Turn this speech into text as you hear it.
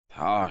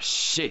Oh,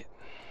 shit.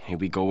 Here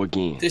we go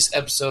again. This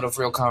episode of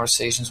Real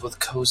Conversations with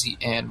Cozy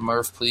and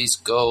Murph, please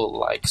go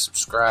like,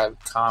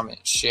 subscribe,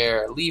 comment,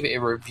 share, leave a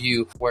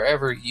review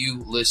wherever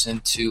you listen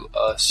to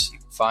us. You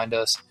can find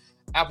us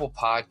Apple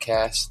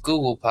Podcasts,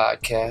 Google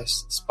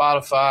Podcasts,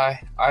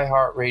 Spotify,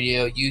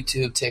 iHeartRadio,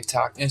 YouTube,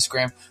 TikTok,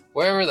 Instagram,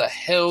 wherever the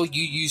hell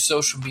you use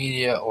social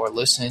media or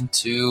listen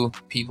to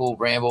people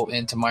ramble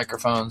into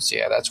microphones.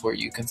 Yeah, that's where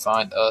you can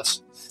find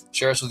us.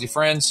 Share us with your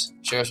friends,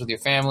 share us with your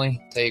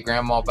family, tell your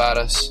grandma about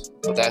us.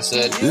 With that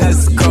said,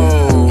 Let's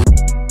go.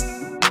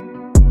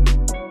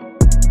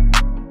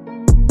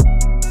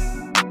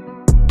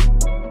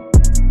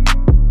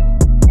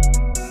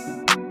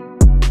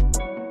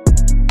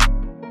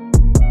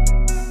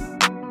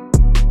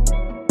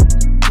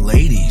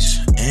 Ladies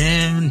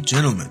and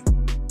gentlemen,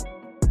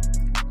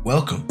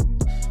 welcome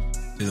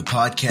to the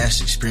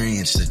podcast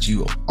experience that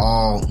you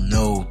all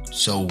know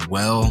so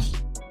well.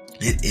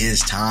 It is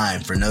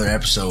time for another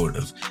episode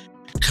of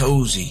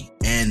Cozy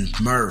and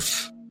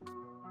Murph.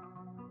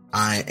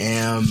 I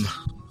am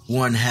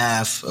one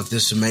half of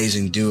this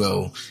amazing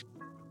duo.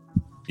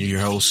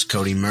 Your host,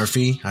 Cody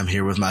Murphy. I'm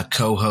here with my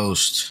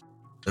co-host,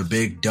 the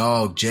big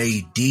dog,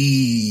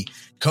 JD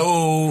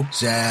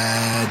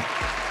Kozad.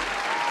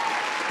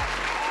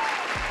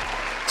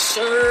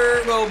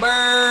 Sir, go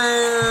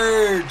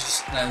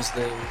Birds, as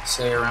they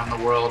say around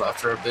the world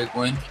after a big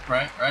win.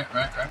 Right.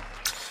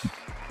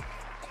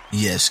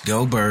 Yes,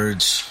 go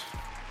Birds.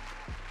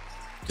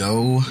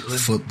 Go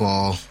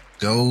football.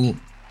 Go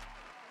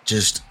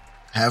just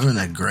having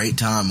a great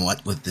time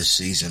with this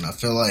season. I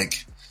feel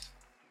like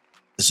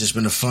it's just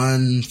been a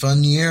fun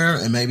year,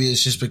 and maybe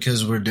it's just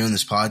because we're doing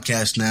this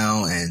podcast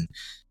now and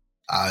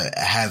I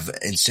have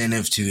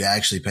incentive to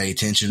actually pay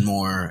attention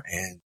more.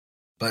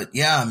 But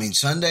yeah, I mean,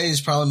 Sunday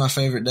is probably my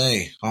favorite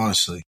day,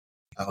 honestly,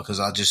 because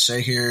I'll just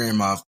sit here in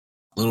my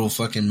little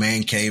fucking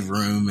man cave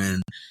room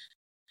and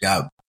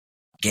got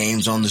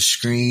games on the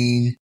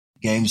screen,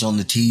 games on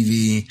the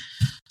TV.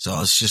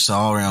 So it's just an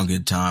all around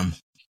good time.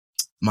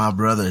 My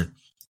brother,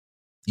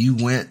 you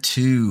went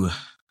to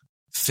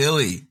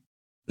Philly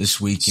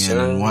this weekend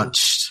and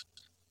watched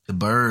the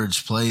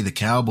Birds play the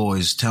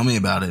Cowboys. Tell me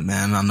about it,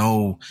 man. I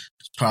know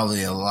it's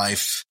probably a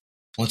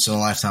once in a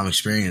lifetime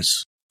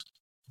experience.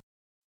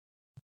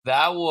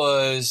 That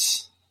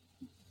was,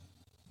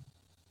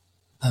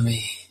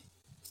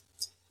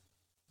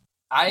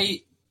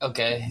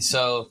 okay,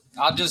 so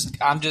I'm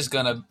just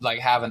gonna like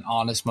have an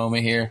honest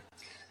moment here.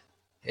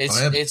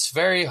 It's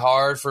very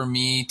hard for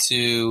me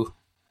to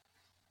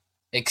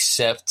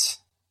accept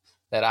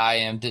that I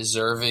am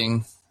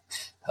deserving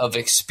of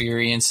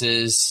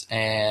experiences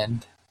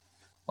and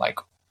like,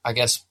 I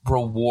guess,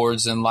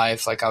 rewards in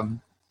life. Like I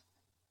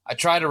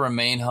try to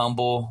remain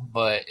humble,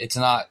 but it's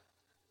not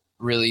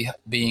really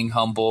being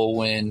humble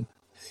when,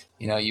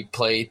 you know, you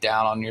play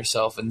down on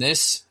yourself. And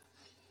this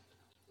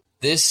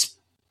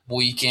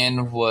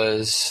weekend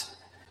was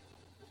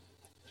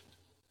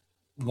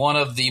one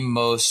of the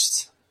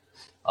most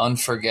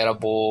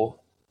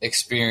unforgettable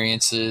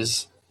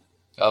experiences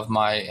of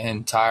my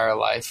entire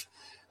life.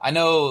 I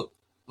know,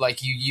 like,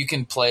 you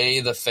can play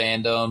the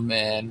fandom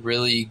and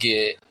really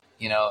get,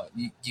 you know,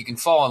 you can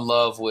fall in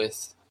love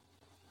with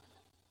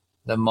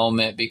the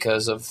moment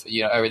because of,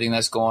 you know, everything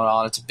that's going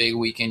on. It's a big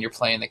weekend. You're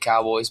playing the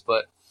Cowboys,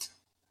 but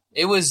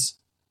it was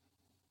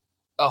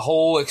a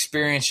whole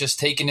experience just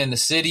taking in the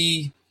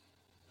city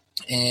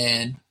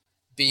and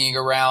being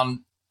around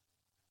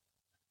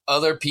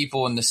other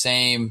people in the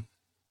same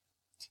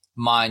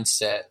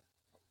mindset.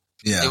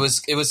 Yeah. It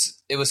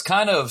was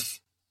kind of,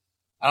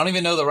 I don't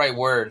even know the right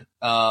word.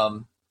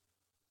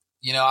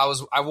 You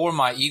know, I wore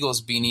my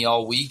Eagles beanie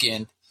all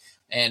weekend,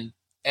 and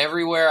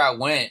everywhere I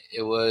went,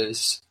 it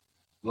was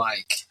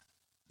like,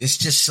 it's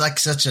just like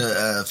such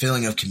a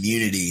feeling of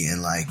community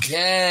and like,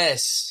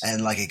 yes,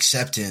 and like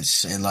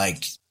acceptance, and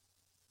like,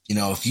 you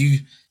know, if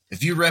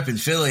you're repping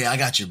Philly, I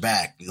got your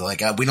back.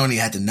 Like, we don't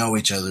even have to know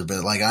each other,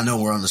 but like, I know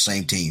we're on the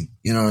same team.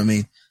 You know what I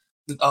mean?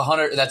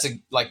 100. That's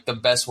like the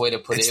best way to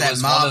put it. It's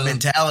that mob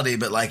mentality,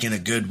 but like in a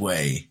good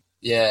way.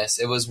 Yes,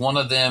 it was one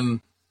of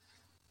them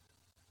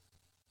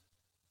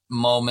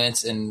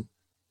moments and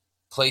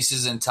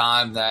places in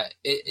time that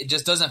it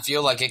just doesn't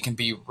feel like it can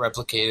be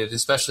replicated,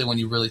 especially when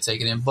you really take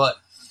it in. But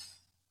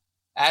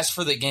as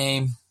for the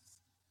game,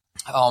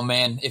 oh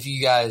man, if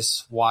you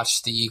guys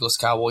watched the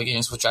Eagles-Cowboy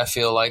games, which I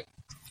feel like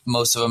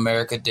most of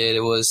America did,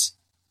 it was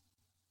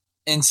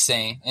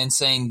insane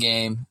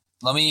game.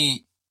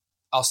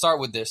 I'll start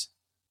with this.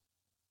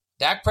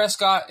 Dak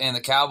Prescott and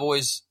the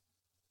Cowboys,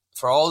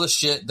 for all the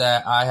shit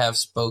that I have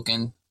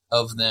spoken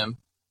of them,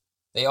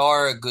 they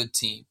are a good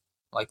team.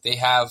 Like, they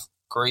have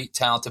great,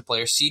 talented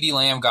players. CeeDee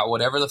Lamb got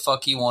whatever the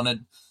fuck he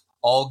wanted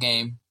all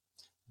game.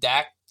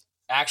 Dak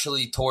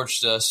actually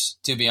torched us,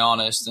 to be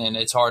honest, and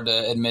it's hard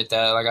to admit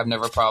that. Like, I've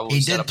never probably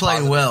He said did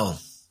play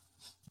well.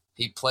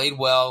 He played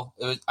well.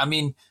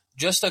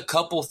 Just a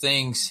couple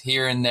things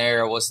here and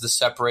there was the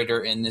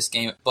separator in this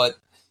game, but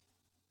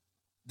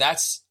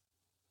that's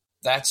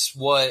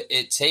what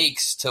it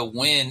takes to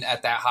win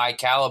at that high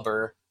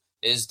caliber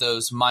is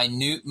those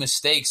minute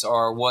mistakes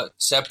are what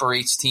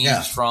separates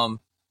teams from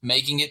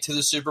making it to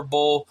the Super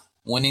Bowl,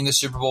 winning the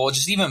Super Bowl,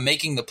 just even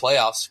making the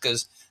playoffs.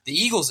 Because the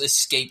Eagles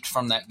escaped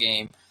from that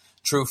game.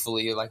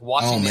 Truthfully, like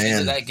watching the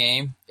end of that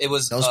game, it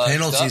was those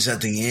penalties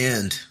at the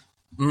end.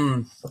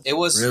 It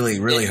was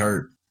really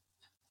hurt.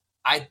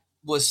 I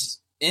was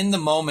in the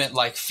moment,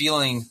 like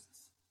feeling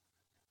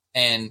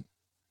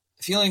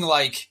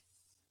like,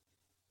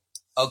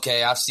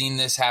 okay, I've seen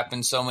this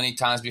happen so many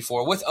times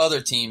before with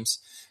other teams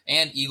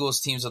and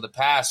Eagles teams of the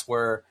past,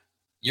 where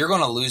you're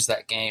going to lose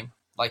that game.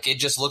 Like it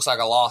just looks like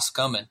a loss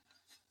coming,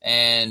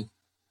 and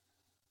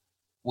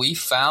we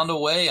found a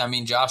way. I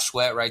mean, Josh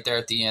Sweat right there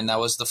at the end, that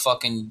was the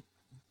fucking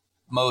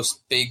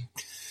most big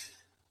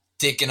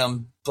dick in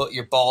them, put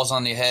your balls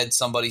on your head,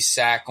 somebody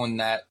sack when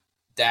that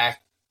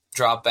Dak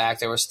dropped back.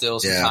 There was still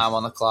some time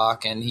on the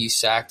clock, and he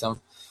sacked him.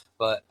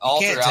 But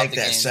all you can't throughout take the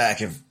that game,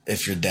 sack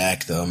if you're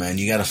Dak, though, man.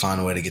 You got to find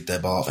a way to get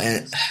that ball.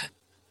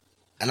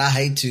 And I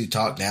hate to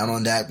talk down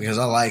on Dak because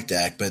I like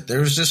Dak, but there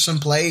was just some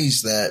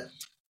plays that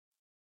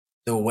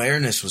the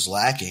awareness was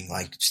lacking,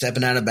 like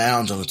stepping out of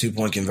bounds on a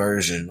 2-point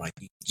conversion. Like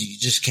you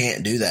just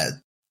can't do that.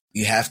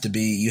 You have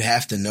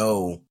to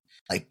know.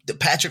 Like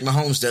Patrick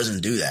Mahomes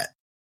doesn't do that.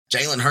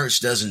 Jalen Hurts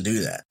doesn't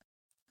do that.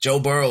 Joe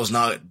Burrow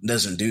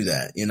doesn't do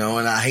that, you know.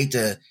 And I hate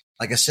to,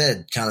 like I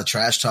said, kind of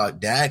trash talk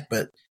Dak,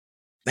 but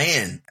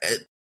man,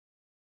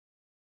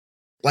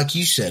 like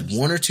you said,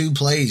 one or two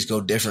plays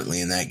go differently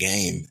in that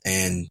game,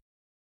 and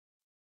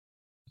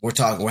we're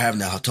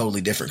having a totally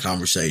different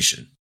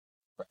conversation.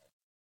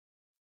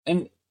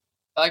 And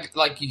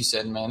like you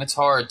said, man, it's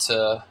hard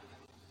to.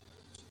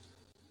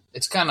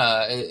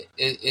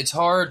 It's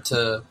hard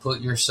to put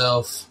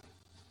yourself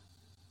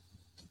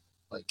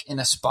like in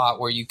a spot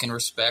where you can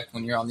respect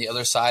when you're on the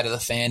other side of the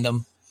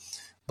fandom.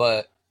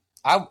 But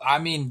I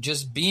mean,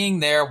 just being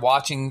there,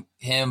 watching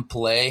him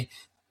play,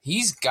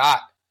 he's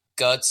got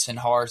guts and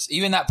hearts.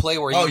 Even that play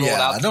where he rolled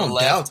out to the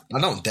left. I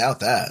don't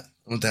doubt that.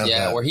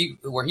 Where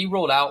he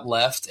rolled out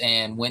left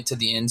and went to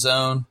the end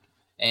zone,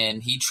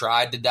 and he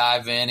tried to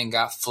dive in and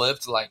got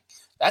flipped. Like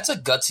that's a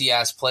gutsy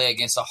ass play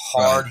against a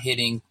hard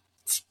hitting,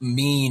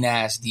 mean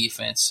ass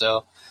defense.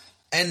 So,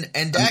 and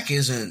Dak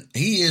isn't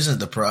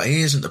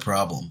the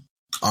problem.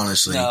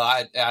 Honestly, no,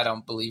 I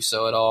don't believe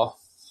so at all.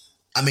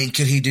 I mean,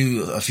 could he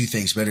do a few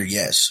things better?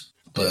 Yes,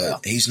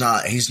 but he's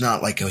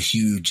not like a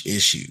huge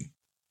issue.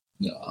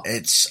 No,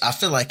 I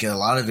feel like a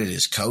lot of it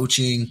is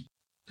coaching.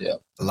 Yeah,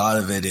 a lot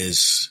of it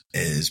is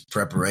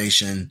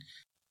preparation,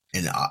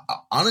 and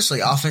honestly,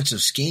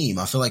 offensive scheme.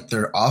 I feel like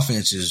their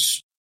offense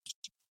is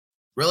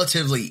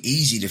relatively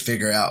easy to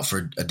figure out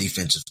for a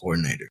defensive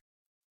coordinator,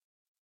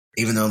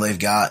 even though they've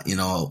got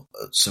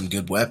some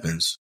good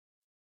weapons.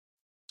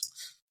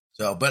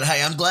 So, but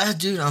hey, I'm glad,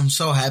 dude. I'm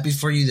so happy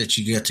for you that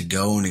you get to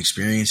go and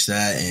experience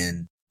that,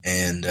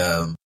 and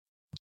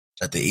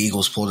that the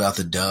Eagles pulled out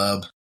the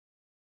dub.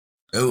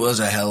 It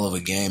was a hell of a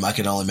game. I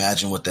can only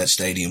imagine what that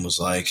stadium was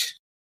like.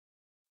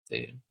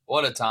 Dude,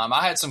 what a time.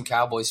 I had some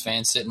Cowboys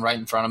fans sitting right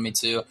in front of me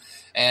too.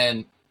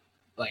 And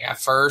like at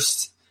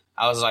first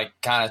I was like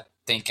kind of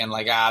thinking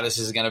like, this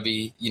is going to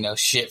be,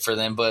 shit for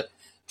them. But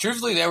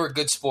truthfully, they were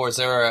good sports.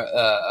 There were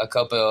a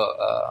couple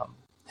of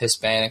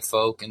Hispanic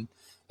folk, and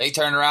they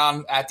turned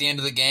around at the end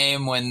of the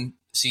game when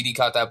CD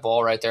caught that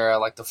ball right there at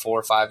like the 4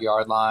 or 5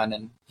 yard line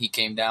and he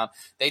came down.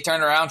 They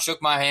turned around,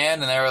 shook my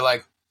hand, and they were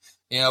like,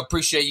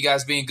 appreciate you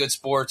guys being good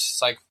sports.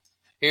 It's like,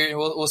 here,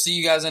 we'll see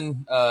you guys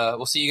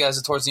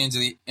towards the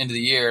end of the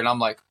year. And I'm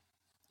like,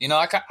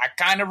 I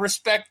kind of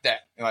respect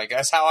that. Like,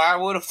 that's how I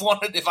would have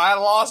wanted if I had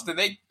lost. And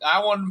I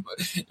wanted,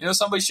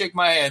 somebody shake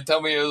my hand,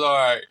 tell me it was all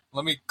right.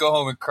 Let me go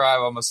home and cry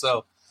by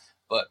myself.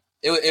 But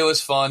it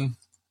was fun,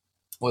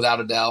 without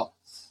a doubt.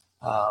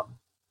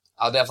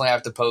 I'll definitely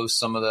have to post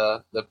some of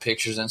the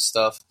pictures and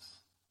stuff.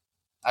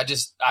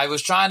 I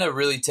was trying to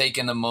really take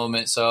in the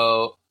moment,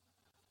 so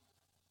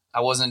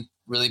I wasn't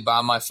really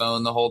by my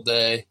phone the whole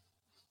day.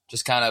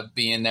 Just kind of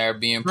being there,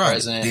 being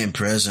present. Being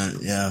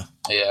present, yeah.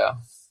 Yeah.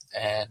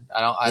 And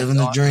living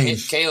the dream.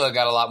 Kayla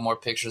got a lot more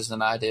pictures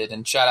than I did.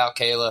 And shout out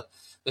Kayla.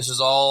 This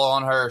was all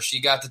on her. She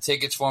got the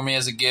tickets for me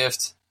as a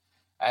gift.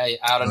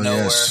 Out of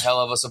nowhere. Yes. Hell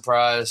of a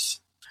surprise.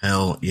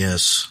 Hell,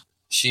 yes.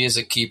 She is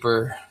a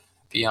keeper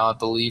beyond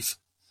belief.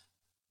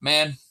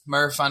 Man,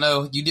 Murph, I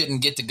know you didn't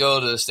get to go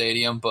to the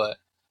stadium, but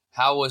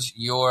how was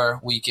your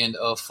weekend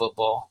of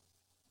football?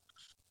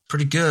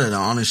 Pretty good,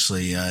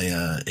 honestly.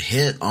 I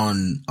hit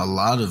on a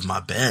lot of my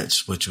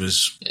bets, which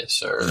was, yes,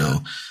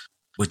 sir.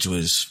 Which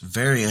was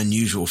very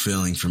unusual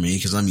feeling for me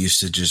because I'm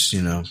used to just,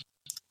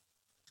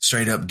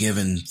 straight up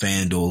giving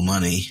FanDuel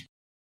money.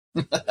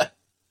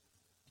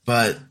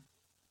 But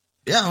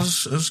yeah,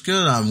 it was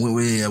good.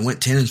 We went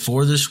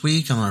 10-4 this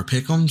week on our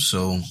pick'em,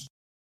 so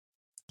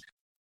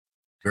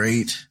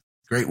great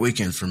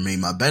weekend for me.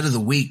 My bet of the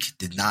week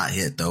did not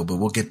hit though, but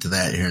we'll get to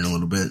that here in a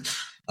little bit.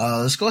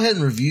 Let's go ahead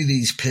and review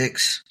these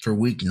picks for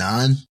week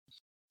 9.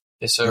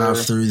 Yes, sir.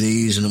 Drive through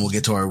these, and then we'll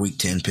get to our week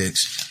 10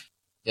 picks.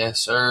 Yes,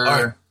 sir.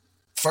 All right.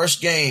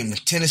 First game,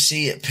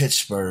 Tennessee at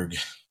Pittsburgh.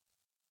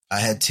 I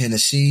had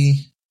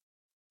Tennessee.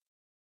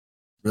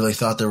 really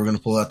thought they were going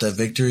to pull out that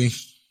victory.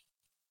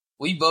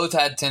 We both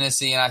had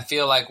Tennessee, and I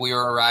feel like we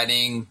were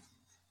riding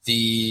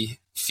the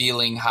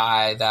feeling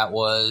high that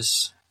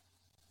was.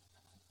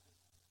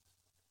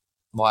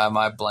 Why am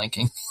I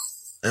blanking?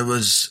 It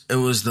was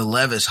the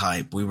Levis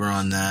hype. We were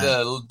on that.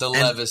 The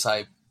Levis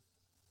hype.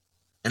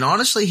 And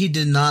honestly, he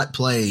did not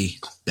play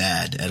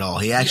bad at all.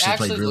 He actually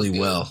played really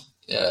well.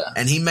 Yeah.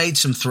 And he made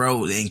some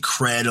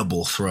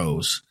incredible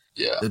throws.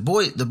 Yeah. The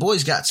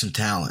boy's got some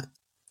talent.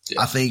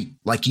 Yeah. I think,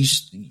 like you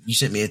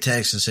sent me a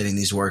text and said he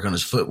needs to work on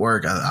his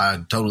footwork. I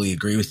totally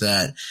agree with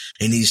that.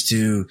 He needs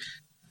to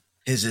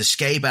 – his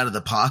escape out of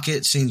the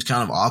pocket seems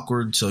kind of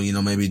awkward. So,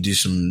 maybe do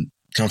some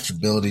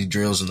comfortability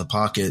drills in the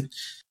pocket.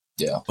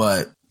 Yeah.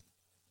 But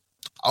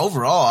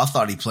overall, I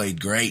thought he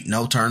played great.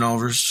 No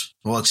turnovers.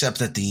 Well,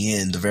 except at the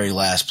end, the very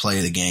last play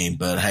of the game.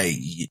 But, hey,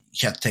 you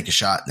have to take a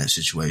shot in that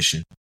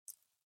situation.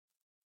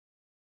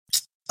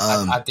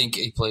 I think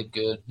he played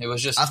good. It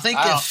was just I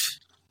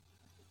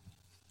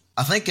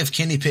think if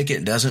Kenny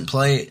Pickett doesn't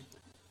play,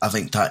 I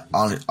think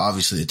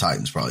obviously the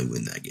Titans probably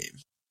win that game.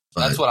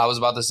 But that's what I was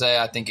about to say.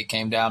 I think it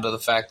came down to the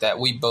fact that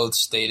we both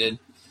stated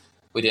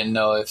we didn't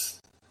know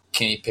if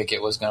Kenny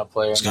Pickett was going to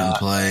play or not. He's going to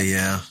play,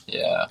 yeah.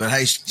 Yeah. But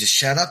hey, just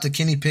shout out to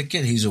Kenny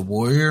Pickett. He's a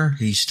warrior.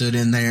 He stood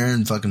in there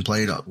and fucking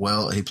played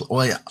well. I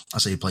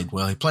say he played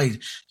well. He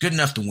played good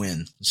enough to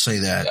win. Let's say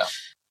that. Yeah.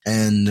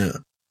 And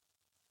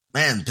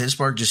man,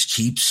 Pittsburgh just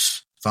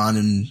keeps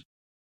finding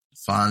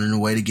a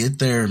way to get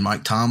there. And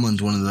Mike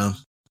Tomlin's one of the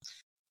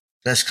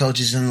best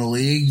coaches in the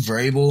league.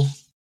 Vrabel,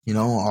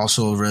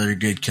 also a really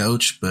good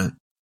coach. But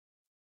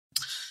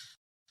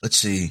let's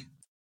see.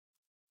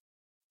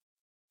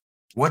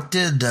 What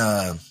did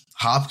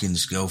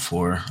Hopkins go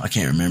for? I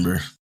can't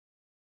remember.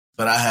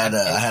 But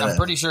I'm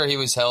pretty sure he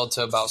was held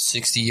to about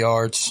 60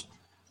 yards.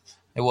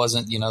 It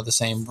wasn't, the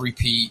same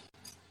repeat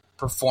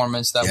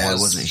performance that was. Yeah, it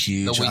wasn't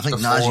huge. I think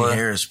before. Najee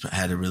Harris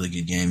had a really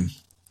good game.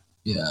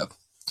 Yeah.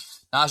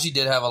 Najee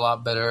did have a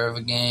lot better of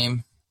a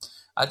game.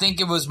 I think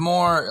it was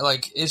more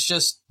like it's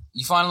just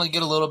you finally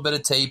get a little bit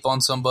of tape on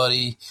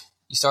somebody.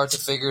 You start to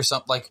figure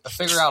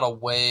out a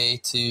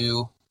way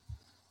to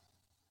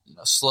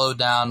slow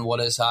down what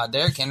is hot.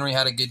 Derrick Henry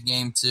had a good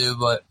game too,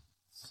 but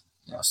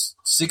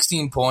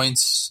 16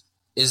 points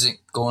isn't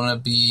going to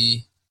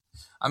be.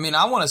 I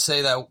want to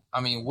say that.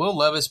 Will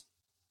Levis,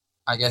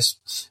 I guess.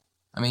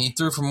 He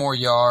threw for more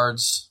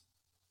yards.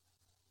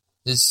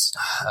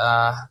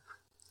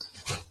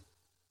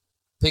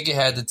 Pickett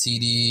had the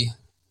TD.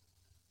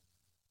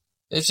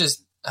 It's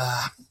just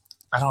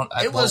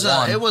It was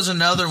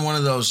another one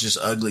of those just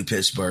ugly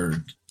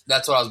Pittsburgh.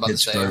 That's what I was about to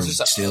say. It was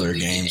just Steeler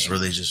games where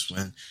they just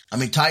win.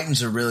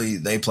 Titans are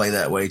they play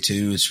that way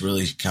too. It's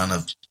really kind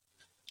of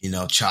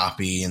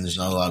choppy and there's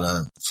not a lot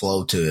of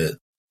flow to it.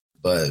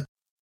 But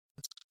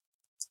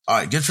all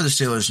right, good for the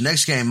Steelers.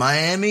 Next game,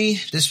 Miami.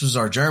 This was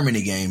our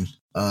Germany game.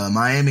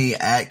 Miami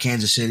at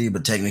Kansas City,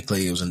 but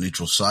technically it was a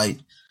neutral site.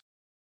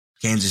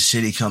 Kansas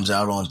City comes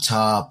out on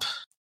top.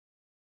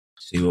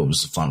 Let's see what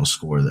was the final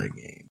score of that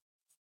game.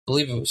 I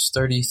believe it was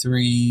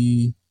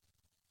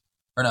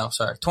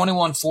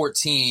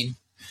 21-14.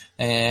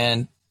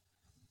 And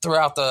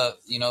throughout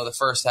the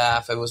first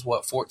half, it was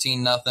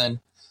 14-0.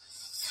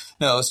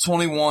 No, it was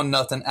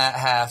 21-0 at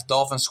half.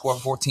 Dolphins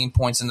scored 14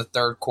 points in the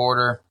third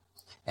quarter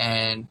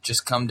and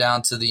just come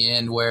down to the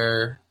end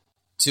where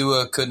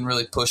Tua couldn't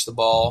really push the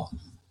ball.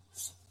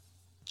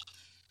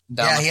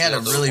 He had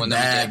a really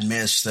bad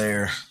miss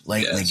there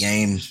late in the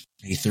game.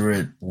 He threw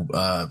it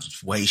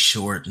way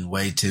short and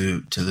way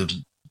to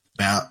the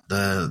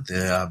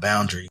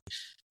boundary,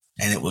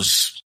 and it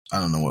was I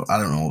don't know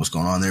what was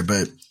going on there,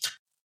 but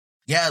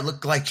yeah, it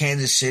looked like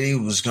Kansas City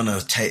was going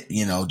to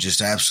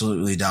just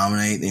absolutely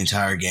dominate the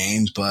entire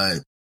game. But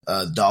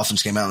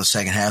Dolphins came out in the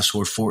second half,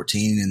 scored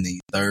 14 in the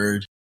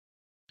third.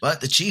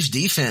 But the Chiefs'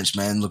 defense,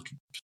 man, look,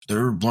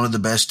 they're one of the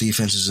best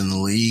defenses in the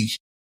league.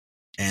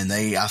 And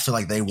I feel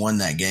like they won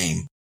that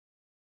game.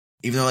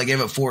 Even though they gave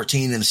up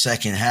 14 in the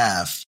second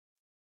half,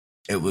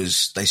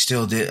 they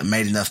still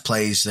made enough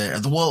plays there.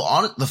 Well,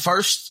 on the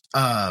first,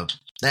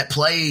 that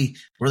play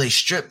where they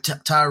stripped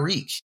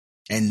Tyreek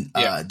and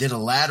did a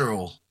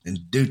lateral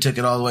and dude took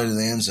it all the way to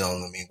the end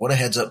zone. What a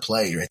heads up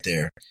play right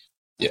there.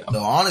 Yeah. So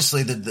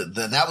honestly,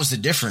 that was the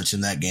difference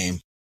in that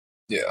game.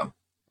 Yeah.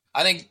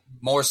 I think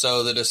more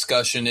so the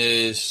discussion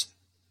is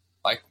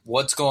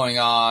what's going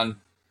on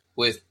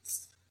with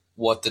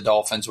what the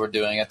Dolphins were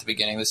doing at the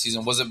beginning of the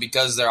season. Was it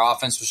because their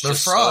offense was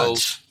just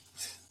frauds?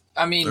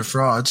 They're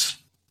frauds.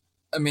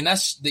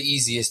 That's the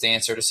easiest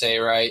answer to say,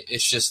 right?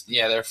 It's just,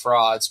 they're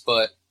frauds,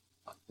 but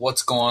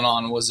what's going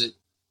on? Was it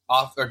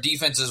our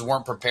defenses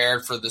weren't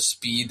prepared for the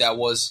speed that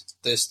was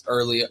this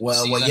early season?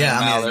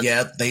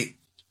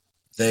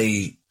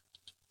 They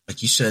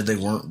like you said, they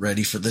weren't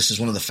ready for this. Is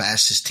one of the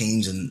fastest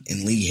teams in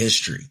league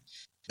history.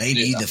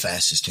 Maybe the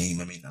fastest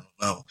team. I don't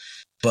know.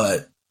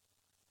 But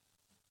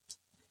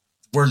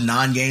we're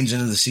 9 games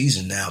into the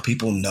season now.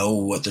 People know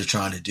what they're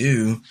trying to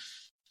do.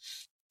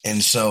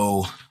 And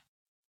so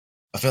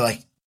I feel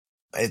like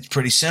it's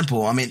pretty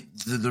simple. I mean,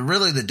 the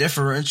really the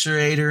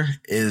differentiator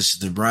is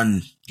the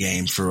run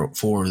game for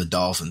the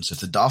Dolphins. If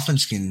the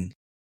Dolphins can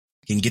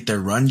get their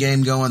run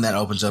game going, that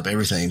opens up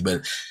everything.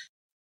 But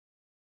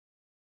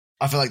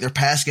I feel like their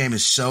pass game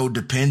is so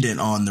dependent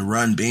on the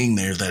run being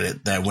there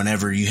that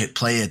whenever you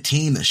play a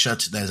team that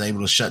is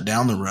able to shut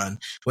down the run,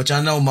 which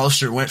I know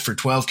Mostert went for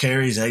 12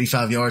 carries,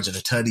 85 yards and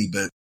a tutty,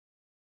 but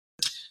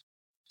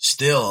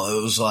still,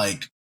 it was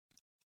like,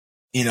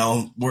 you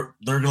know,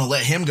 they're going to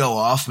let him go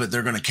off, but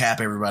they're going to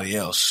cap everybody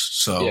else.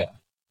 So yeah.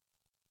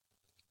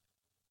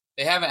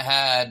 They haven't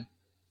had.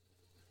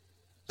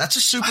 That's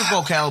a Super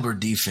Bowl caliber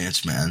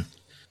defense, man.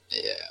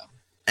 Yeah.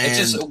 And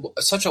it's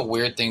just such a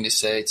weird thing to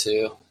say,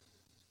 too.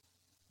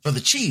 For the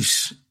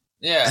Chiefs.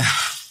 Yeah.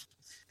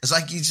 It's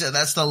like you said,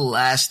 that's the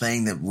last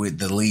thing that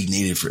the league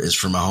needed is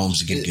for Mahomes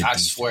to get good defense. I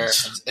swear.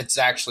 It's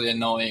actually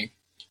annoying.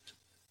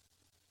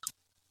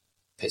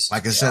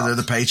 Like I said, they're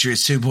the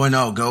Patriots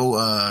 2.0.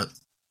 Go,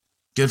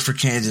 good for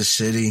Kansas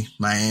City,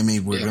 Miami.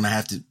 We're going to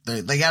have to –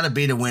 they got to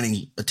beat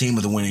a team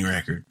with a winning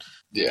record.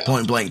 Yeah.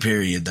 Point blank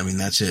period. I mean,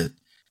 that's it.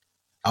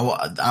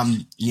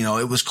 I'm you know,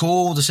 it was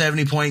cool, the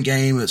 70-point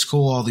game. It's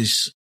cool, all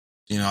these –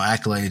 you know,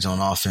 accolades on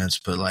offense,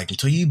 but like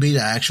until you beat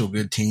an actual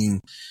good team,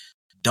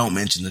 don't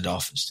mention the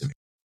Dolphins to me.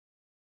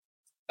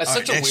 That's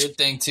such a weird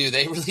thing too.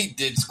 They really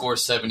did score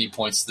 70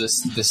 points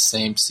this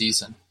same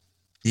season.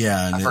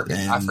 Yeah, and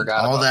I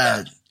forgot all about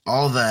that.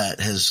 All that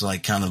has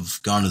like kind of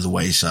gone to the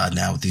wayside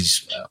now with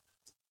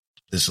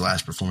this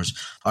last performance.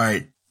 All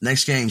right,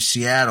 next game,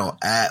 Seattle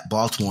at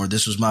Baltimore.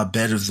 This was my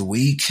bet of the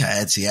week. I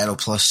had Seattle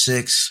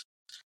 +6,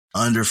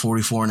 under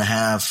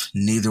 44.5.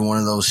 Neither one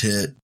of those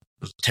hit. It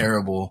was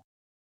terrible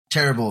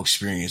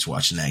experience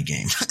watching that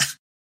game.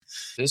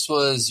 This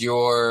was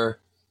your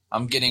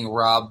I'm getting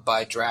robbed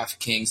by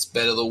DraftKings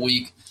bet of the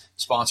week,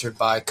 sponsored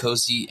by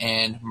Cozy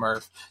and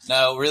Murph.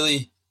 No,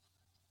 really,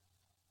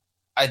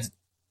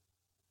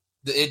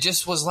 it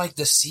just was like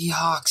the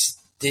Seahawks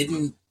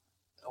didn't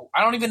 –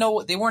 I don't even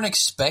know – they weren't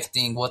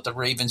expecting what the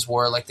Ravens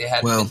were, like they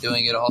hadn't been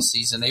doing it all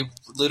season. They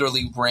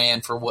literally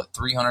ran for,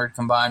 300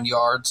 combined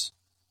yards?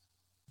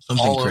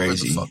 Something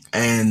crazy.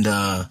 And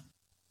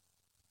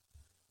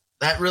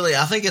that really,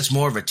 I think it's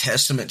more of a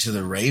testament to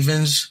the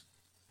Ravens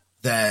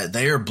that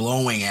they are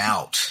blowing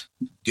out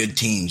good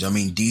teams. I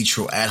mean,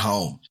 Detroit at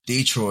home.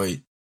 Detroit,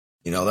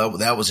 you know,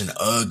 that was an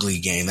ugly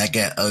game. That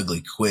got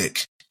ugly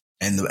quick.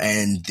 And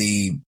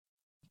the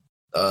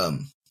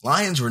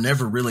Lions were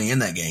never really in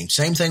that game.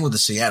 Same thing with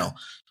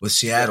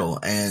Seattle.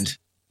 And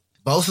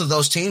both of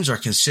those teams are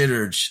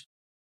considered,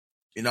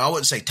 you know, I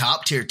wouldn't say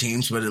top tier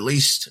teams, but at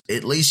least,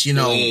 you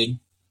know,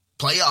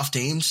 playoff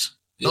teams.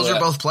 Those are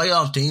both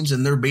playoff teams,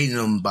 and they're beating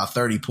them by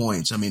 30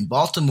 points. I mean,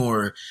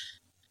 Baltimore,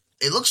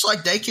 it looks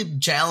like they could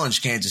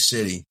challenge Kansas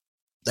City.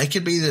 They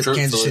could be the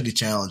Kansas City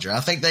challenger. I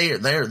think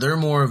they're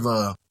more of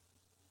a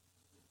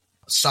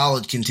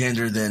solid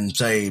contender than,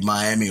 say,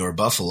 Miami or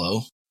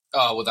Buffalo.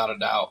 Oh, without a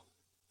doubt.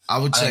 I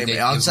would say in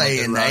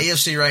the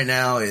AFC right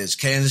now is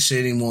Kansas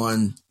City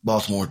 1,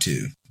 Baltimore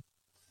 2.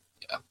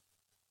 Yeah.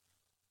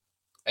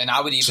 And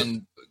I would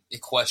even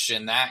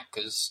question that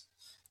because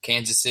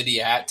Kansas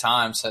City at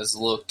times has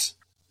looked,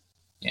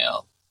 you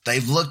know.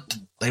 They've looked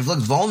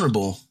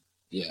vulnerable.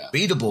 Yeah.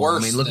 Beatable.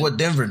 I mean, look what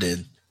Denver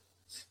did.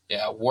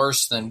 Yeah,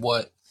 worse than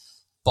what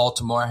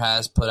Baltimore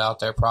has put out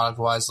there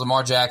product-wise.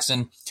 Lamar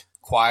Jackson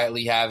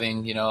quietly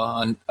having, you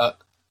know, a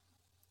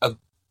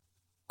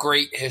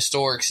great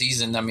historic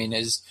season. I mean,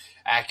 his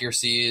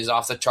accuracy is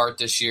off the chart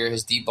this year.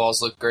 His deep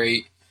balls look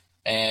great.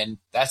 And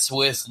that's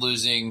with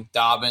losing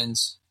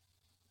Dobbs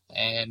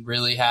and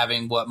really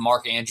having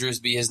Mark Andrews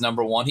be his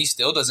number one. He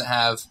still doesn't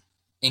have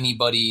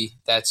anybody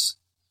that's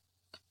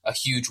a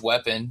huge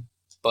weapon,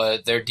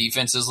 but their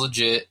defense is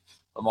legit.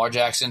 Lamar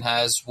Jackson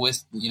has,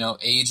 with, you know,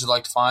 age,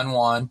 like to find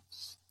one.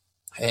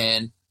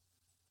 And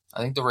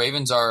I think the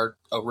Ravens are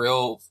a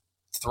real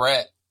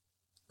threat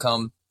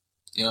come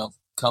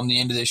the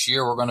end of this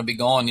year. We're going to be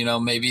going, you know,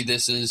 maybe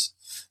this is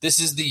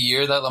the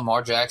year that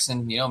Lamar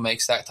Jackson, you know,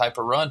 makes that type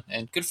of run.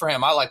 And good for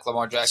him. I like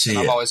Lamar Jackson.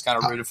 I've always kind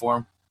of rooted for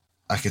him.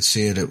 I could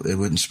see it. It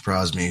wouldn't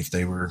surprise me if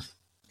they were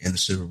in the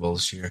Super Bowl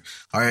this year.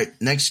 All right,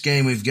 next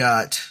game we've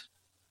got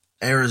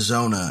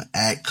Arizona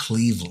at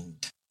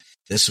Cleveland.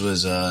 This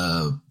was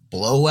a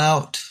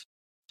blowout.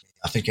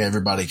 I think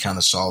everybody kind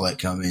of saw that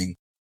coming.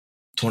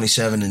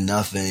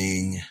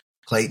 27-0.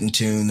 Clayton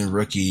Tune, the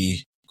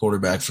rookie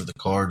quarterback for the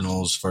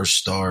Cardinals, first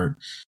start.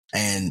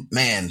 And,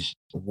 man,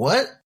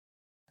 what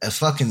a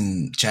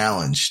fucking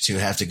challenge to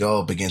have to go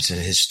up against a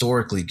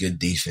historically good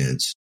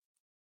defense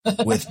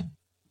with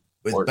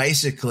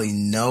basically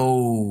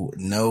no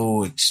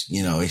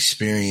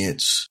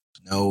experience,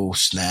 no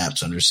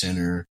snaps under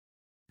center,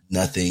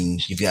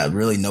 nothing. You've got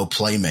really no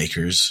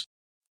playmakers.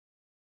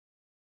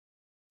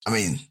 I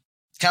mean,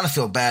 kind of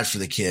feel bad for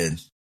the kid.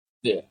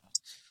 Yeah.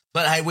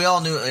 But, hey, we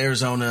all knew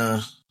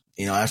Arizona,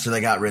 you know, after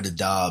they got rid of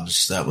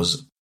Dobbs, that was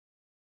a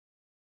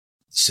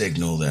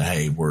signal that,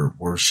 hey,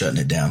 we're shutting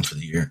it down for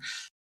the year.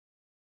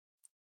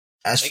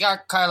 They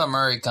got Kyler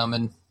Murray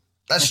coming.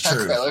 That's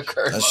true.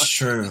 That's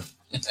true.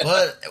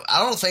 But I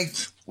don't think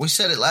we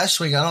said it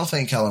last week. I don't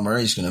think Kyler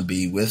Murray's going to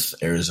be with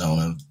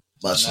Arizona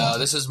much longer. No,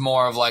 this is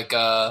more of like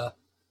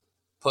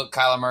put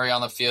Kyler Murray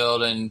on the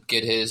field and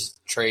get his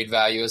trade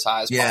value as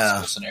high as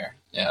possible scenario.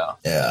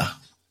 Yeah.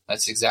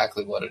 That's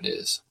exactly what it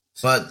is.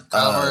 But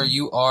Kyler Murray,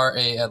 you are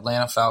a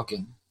Atlanta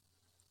Falcon.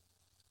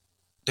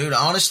 Dude,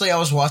 honestly, I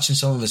was watching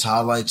some of his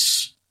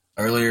highlights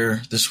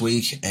earlier this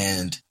week,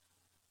 and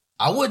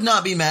I would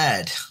not be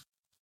mad.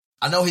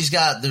 I know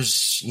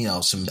there's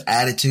some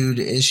attitude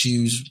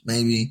issues,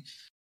 maybe.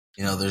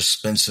 There's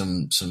been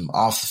some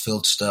off the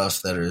field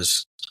stuff that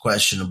is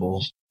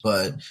questionable,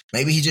 but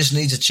maybe he just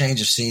needs a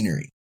change of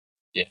scenery.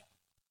 Yeah.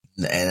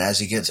 And as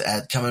he gets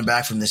coming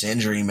back from this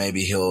injury,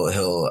 maybe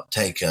he'll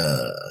take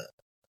a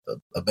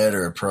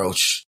better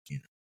approach.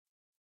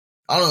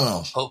 I don't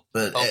know,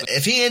 but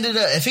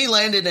if he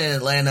landed in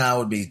Atlanta, I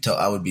would be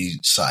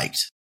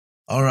psyched.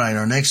 All right,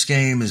 our next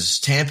game is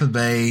Tampa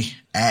Bay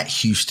at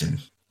Houston,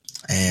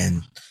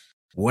 and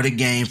what a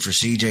game for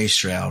C.J.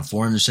 Stroud!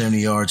 470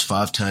 yards,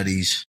 5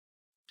 tutties.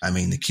 I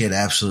mean, the kid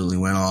absolutely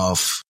went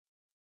off.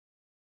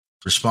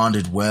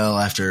 Responded well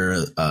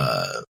after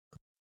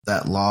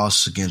that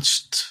loss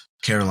against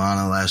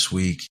Carolina last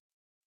week,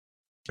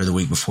 or the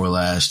week before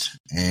last,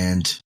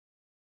 and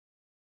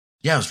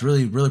yeah, it was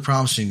really, really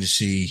promising to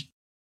see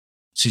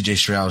C.J.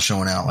 Stroud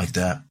showing out like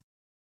that.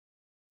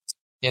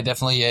 Yeah,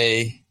 definitely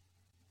a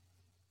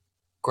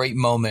great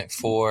moment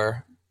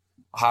for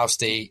Ohio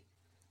State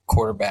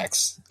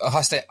quarterbacks,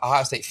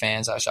 Ohio State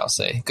fans, I shall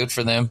say. Good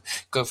for them.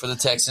 Good for the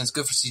Texans.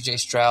 Good for C.J.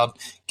 Stroud.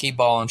 Keep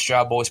balling.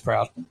 Stroud boys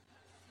proud.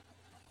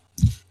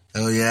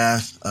 Oh yeah,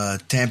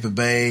 Tampa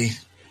Bay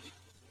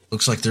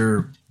looks like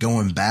they're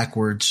going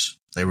backwards.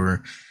 They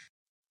were,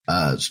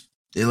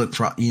 they looked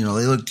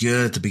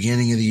good at the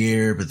beginning of the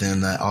year, but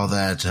then all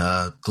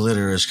that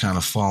glitter has kind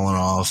of fallen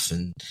off,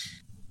 and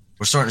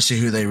we're starting to see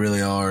who they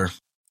really are.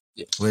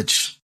 Yeah.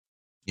 Which,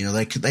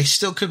 they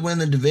still could win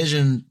the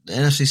division. The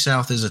NFC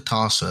South is a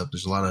toss-up.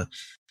 There's a lot of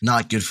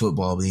not good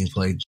football being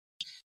played,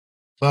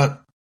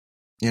 but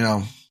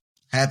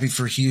happy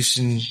for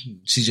Houston.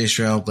 C.J.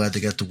 Stroud, glad they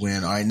got the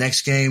win. All right,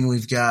 next game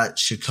we've got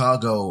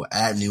Chicago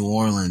at New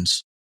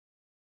Orleans.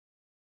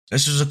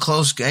 This was a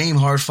close game,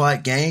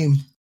 hard-fought game.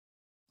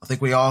 I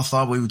think we all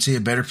thought we would see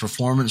a better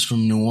performance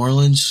from New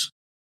Orleans.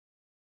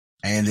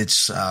 And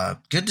it's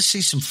good to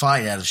see some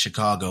fight out of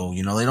Chicago.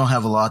 They don't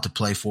have a lot to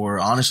play for.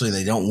 Honestly,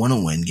 they don't want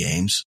to win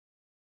games.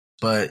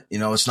 But,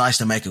 it's nice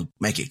to make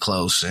it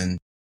close. And,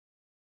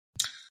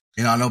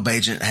 I know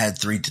Bajent had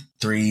three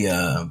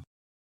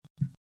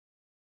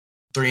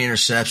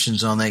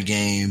interceptions on that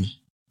game.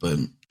 But,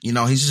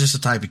 he's just the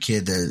type of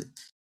kid that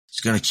is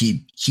going to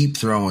keep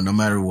throwing no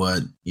matter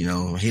what.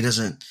 He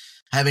doesn't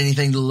have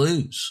anything to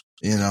lose.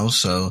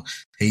 So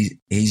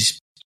he's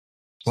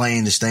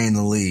playing to stay in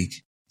the league.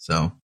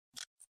 So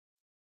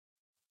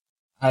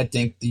I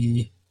think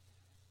the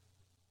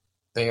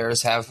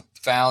Bears have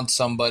found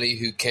somebody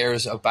who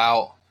cares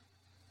about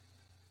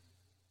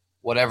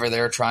whatever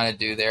they're trying to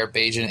do there.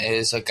 Bajent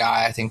is a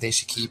guy I think they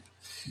should keep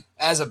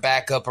as a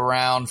backup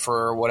around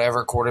for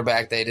whatever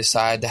quarterback they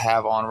decide to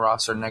have on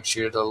roster next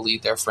year to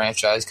lead their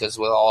franchise, because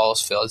with all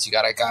else fails, you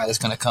got a guy that's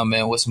going to come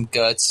in with some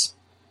guts.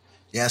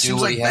 Yeah, it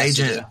seems like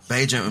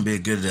Bajent would be a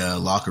good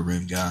locker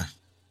room guy.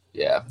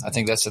 Yeah, I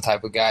think that's the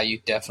type of guy you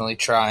definitely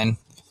try and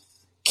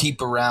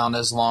keep around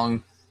as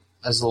long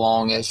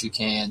as you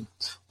can.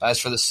 As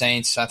for the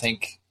Saints, I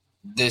think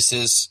this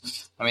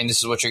is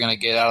what you're going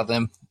to get out of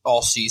them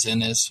all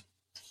season is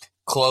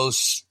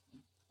close,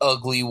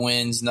 ugly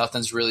wins.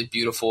 Nothing's really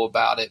beautiful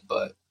about it,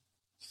 but at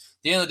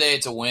the end of the day,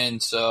 it's a win.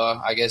 So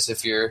I guess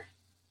if you're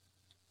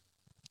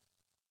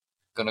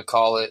going to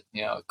call a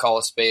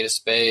spade a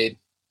spade.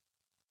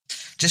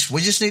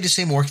 We just need to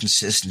see more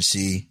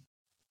consistency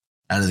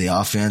out of the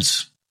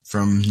offense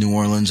from New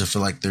Orleans. I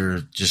feel like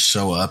they're just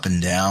so up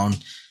and down.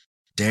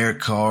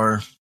 Derek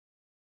Carr,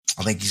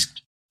 I think he's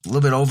a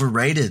little bit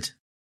overrated.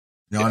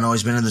 I know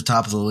he's been in the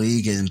top of the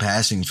league in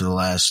passing for the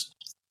last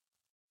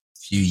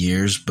few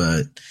years,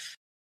 but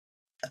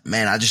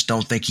man, I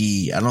don't think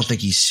he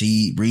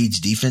reads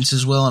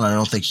defenses well, and I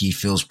don't think he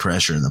feels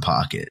pressure in the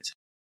pocket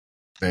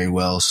very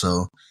well.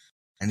 So,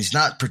 and he's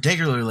not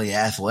particularly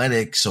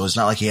athletic, so it's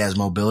not like he has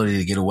mobility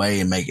to get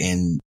away and make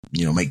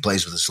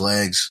plays with his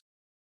legs.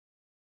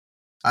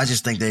 I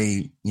just think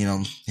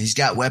he's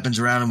got weapons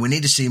around him. We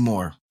need to see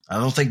more. I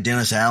don't think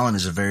Dennis Allen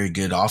is a very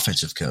good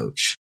offensive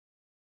coach.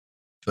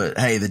 But,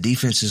 hey, the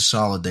defense is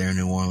solid there in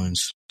New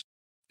Orleans.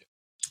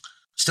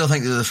 Still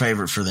think they're the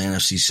favorite for the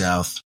NFC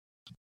South.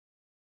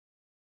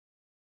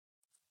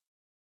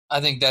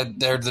 I think that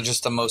they're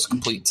just the most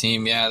complete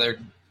team. Yeah, they're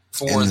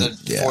for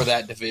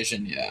that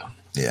division, yeah.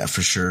 Yeah,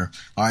 for sure.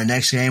 All right,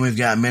 next game we've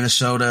got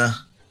Minnesota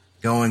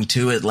going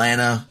to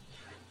Atlanta.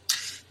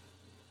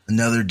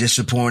 Another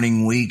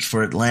disappointing week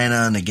for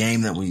Atlanta in a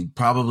game that we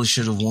probably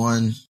should have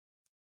won.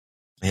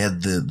 We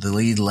had the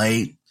lead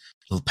late.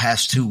 The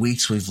past 2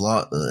 weeks, we've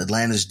lost.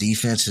 Atlanta's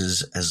defense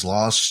has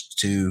lost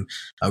to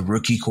a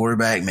rookie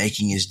quarterback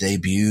making his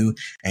debut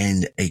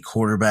and a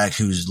quarterback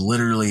who's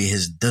literally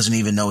doesn't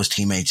even know his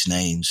teammates'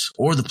 names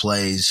or the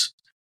plays.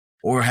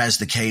 or has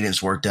the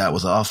cadence worked out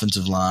with the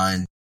offensive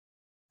line.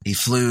 He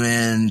flew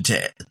in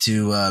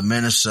to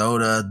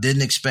Minnesota.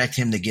 Didn't expect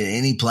him to get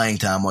any playing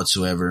time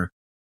whatsoever.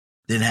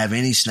 Didn't have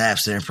any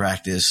snaps there in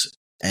practice.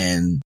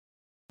 And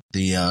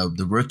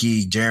the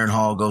rookie Jaron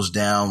Hall goes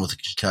down with a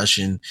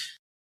concussion.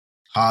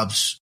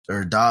 Dobbs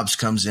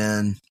comes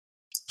in,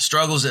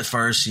 struggles at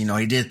first. You know,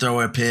 he did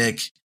throw a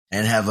pick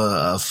and have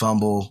a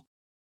fumble.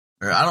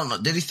 Or I don't know.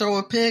 Did he throw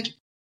a pick?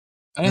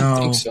 I didn't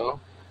think so.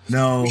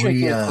 No, Sure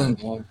he had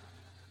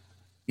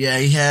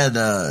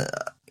a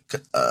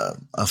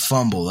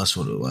fumble. That's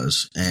what it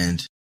was.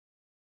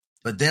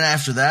 But then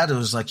after that, it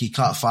was like he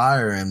caught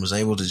fire and was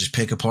able to just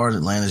pick apart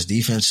Atlanta's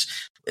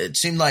defense. It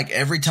seemed like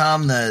every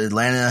time that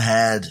Atlanta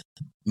had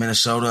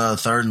Minnesota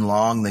 3rd and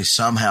long, they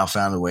somehow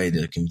found a way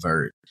to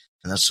convert.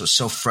 And that's what's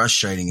so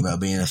frustrating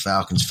about being a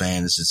Falcons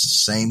fan is it's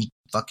the same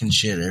fucking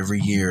shit every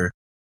year.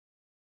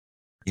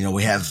 You know,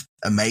 we have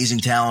amazing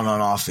talent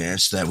on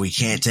offense that we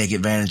can't take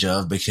advantage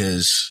of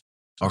because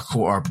our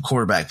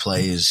quarterback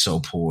play is so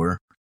poor.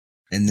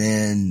 And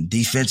then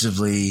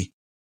defensively,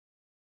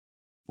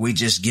 we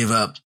just give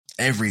up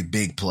every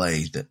big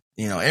play that,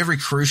 you know, every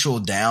crucial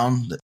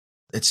down.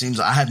 It seems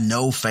I have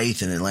no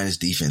faith in Atlanta's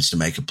defense to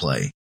make a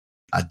play.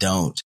 I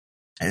don't.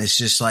 And it's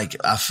just like,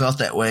 I felt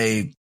that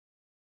way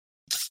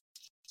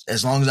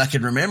as long as I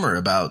could remember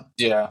about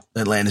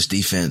Atlanta's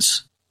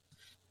defense.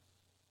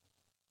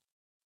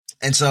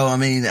 And so, I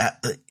mean,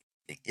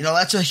 you know,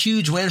 that's a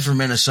huge win for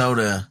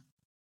Minnesota.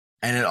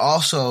 And it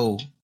also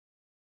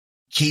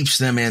keeps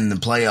them in the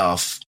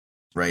playoff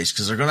race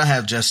because they're going to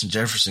have Justin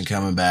Jefferson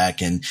coming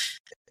back. And,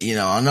 you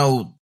know, I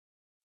know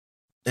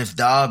if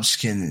Dobbs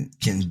can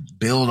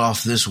build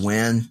off this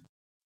win,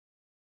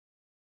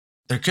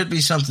 there could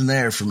be something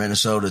there for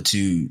Minnesota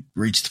to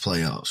reach the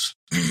playoffs.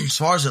 As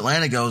far as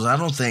Atlanta goes, I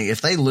don't think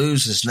if they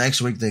lose this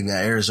next week, they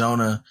got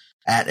Arizona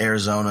at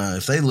Arizona.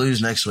 If they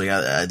lose next week,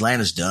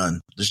 Atlanta's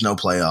done. There's no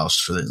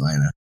playoffs for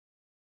Atlanta.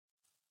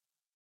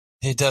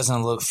 It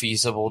doesn't look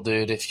feasible,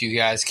 dude, if you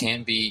guys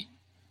can't beat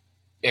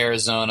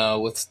Arizona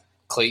with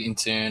Clayton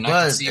Tune. I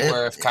can see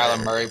where if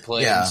Kyler Murray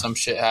played and some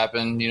shit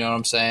happened, you know what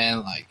I'm saying?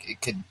 Like,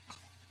 it could.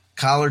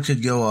 Kyler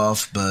could go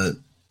off, but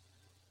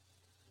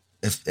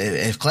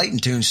if Clayton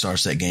Tune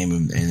starts that game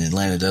and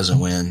Atlanta doesn't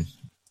win,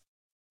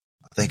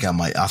 I think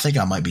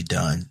I might be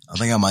done. I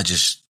think I might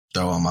just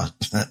throw on my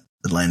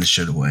Atlanta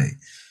shit away.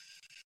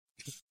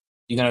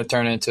 You gonna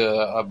turn into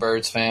a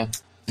Birds fan?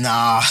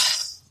 Nah,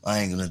 I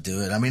ain't gonna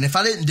do it. I mean, if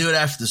I didn't do it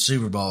after the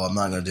Super Bowl, I'm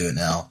not gonna do it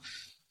now.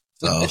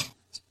 So,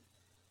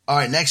 all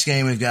right, next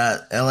game we've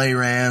got L.A.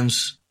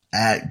 Rams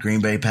at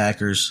Green Bay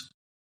Packers.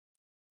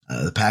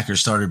 The Packers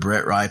started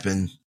Brett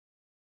Rypien.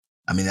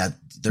 I mean,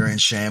 they're in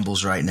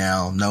shambles right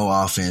now. No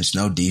offense,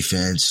 no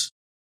defense.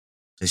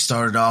 They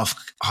started off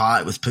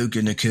hot with Puka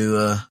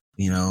Nacua,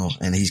 you know,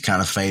 and he's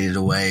kind of faded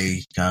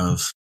away, he's kind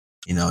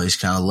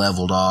of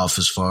leveled off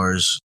as far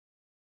as,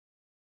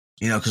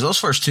 you know, because those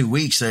first 2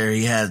 weeks there,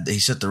 he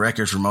set the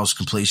record for most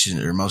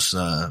completion or most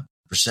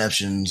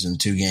receptions in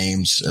 2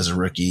 games as a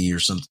rookie or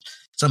some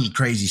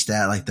crazy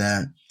stat like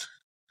that.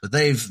 But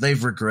they've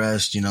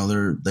regressed. You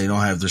know, they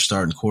don't have their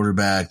starting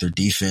quarterback. Their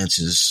defense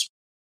is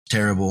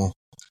terrible.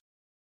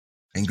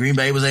 And Green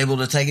Bay was able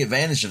to take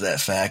advantage of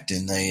that fact,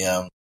 and they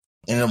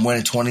ended up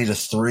winning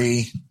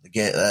 20-3.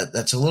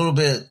 That's a little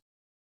bit.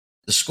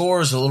 The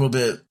score is a little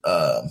bit.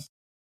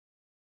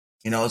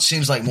 It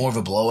seems like more of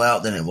a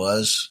blowout than it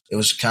was. It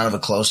was kind of a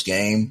close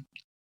game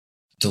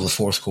till the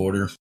fourth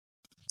quarter.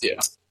 Yeah,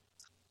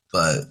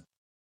 but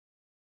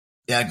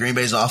yeah, Green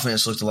Bay's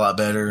offense looked a lot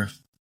better.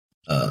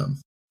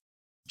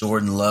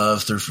 Jordan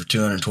Love threw for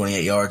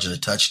 228 yards and a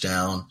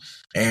touchdown.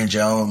 Aaron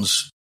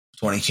Jones,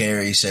 20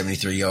 carries,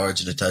 73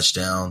 yards and a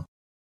touchdown.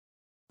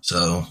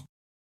 So,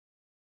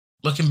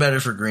 looking better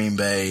for Green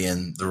Bay,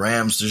 and the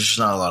Rams, there's just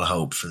not a lot of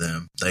hope for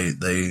them.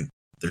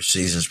 Their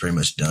season's pretty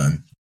much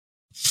done.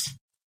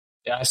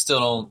 Yeah, I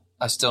still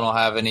don't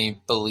have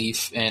any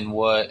belief in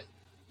what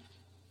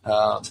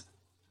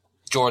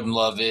Jordan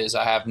Love is.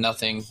 I have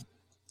nothing.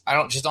 I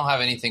don't have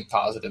anything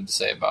positive to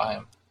say about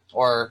him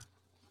or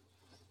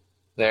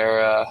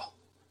their.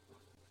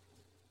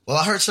 Well,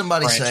 I heard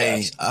somebody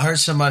say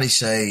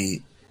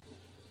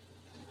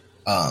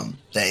that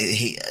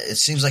it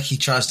seems like he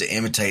tries to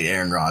imitate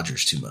Aaron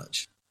Rodgers too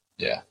much.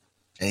 Yeah.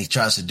 And he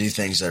tries to do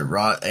things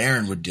that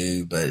Aaron would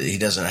do, but he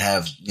doesn't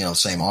have,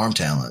 same arm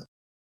talent.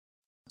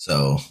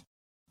 So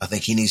I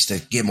think he needs to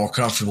get more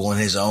comfortable with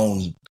his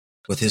own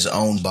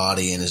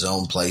body and his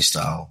own play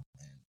style.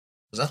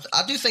 Because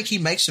I do think he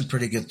makes some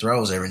pretty good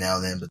throws every now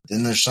and then, but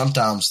then there's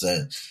sometimes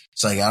that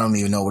it's like, I don't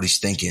even know what he's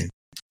thinking.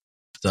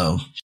 So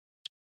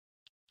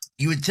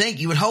you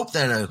would hope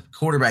that a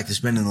quarterback that's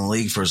been in the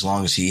league for as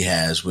long as he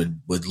has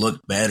would look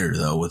better,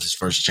 though, with his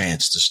first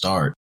chance to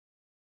start.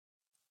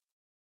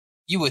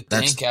 You would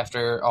think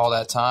after all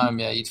that time,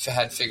 yeah, you'd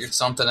had figured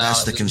something out.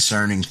 That's the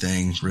concerning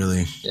thing,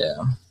 really.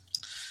 Yeah.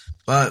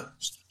 But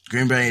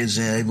Green Bay is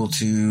able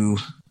to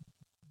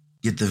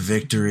get the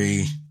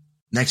victory.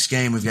 Next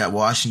game, we've got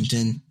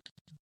Washington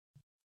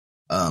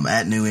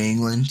at New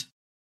England.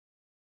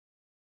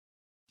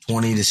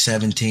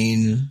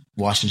 20-17,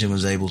 Washington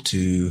was able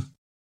to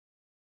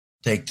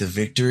take the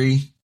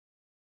victory.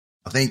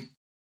 I think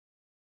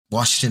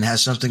Washington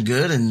has something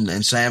good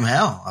in Sam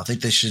Howell. I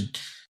think they should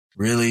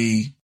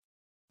really,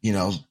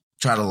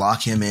 try to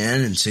lock him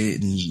in and see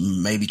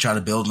and maybe try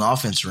to build an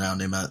offense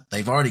around him.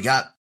 They've already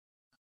got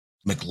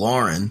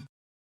McLaurin.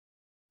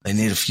 They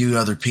need a few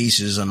other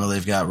pieces. I know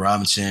they've got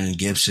Robinson and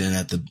Gibson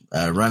at the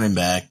running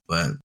back,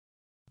 but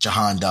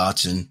Jahan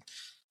Dotson.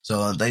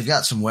 So they've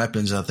got some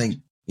weapons. I think,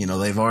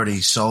 they've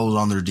already sold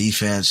on their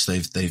defense.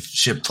 They've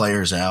shipped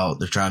players out.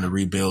 They're trying to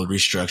rebuild,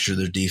 restructure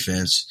their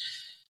defense.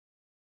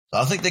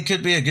 So I think they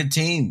could be a good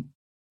team.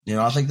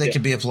 I think they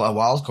could be a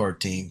wild card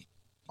team,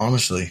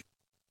 honestly.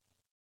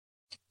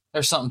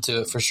 There's something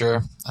to it for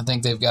sure. I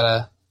think they've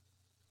got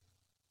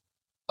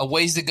a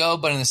ways to go,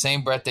 but in the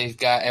same breath, they've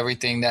got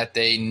everything that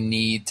they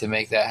need to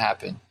make that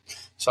happen.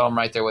 So I'm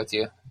right there with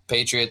you.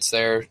 Patriots,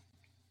 they're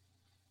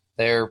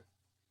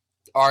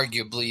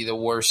arguably the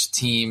worst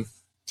team.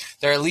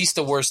 They're at least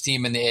the worst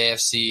team in the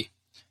AFC,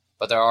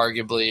 but they're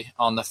arguably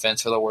on the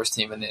fence for the worst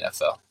team in the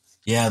NFL.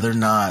 Yeah, they're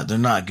not. They're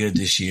not good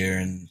this year,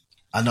 and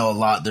I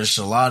know there's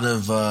a lot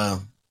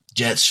of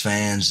Jets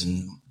fans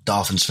and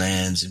Dolphins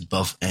fans and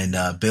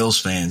Bills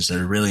fans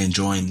that are really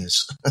enjoying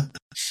this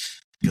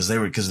because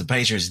the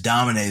Patriots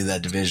dominated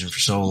that division for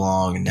so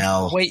long, and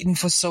now waiting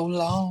for so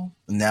long.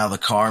 Now the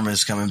karma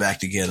is coming back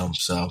to get them.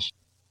 So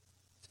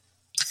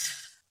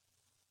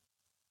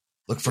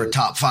look for a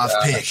top 5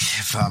 pick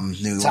if I'm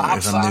New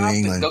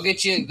England. Go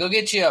get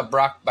you a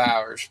Brock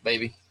Bowers,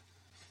 baby.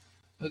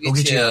 Go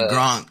get you a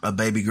Gronk, a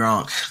baby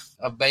Gronk.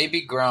 A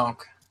baby Gronk.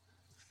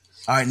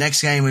 All right,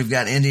 next game we've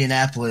got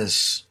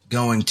Indianapolis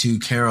going to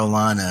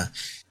Carolina.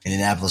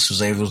 Indianapolis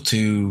was able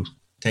to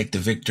take the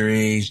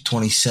victory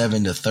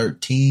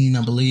 27-13,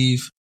 I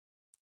believe.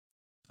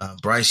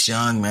 Bryce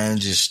Young, man,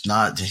 he's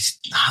not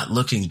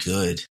looking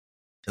good.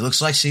 It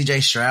looks like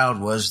CJ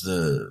Stroud was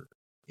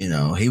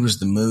he was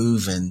the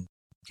move, and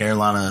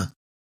Carolina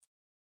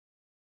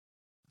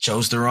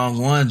chose the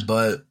wrong one,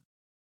 but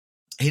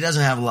he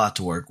doesn't have a lot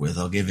to work with.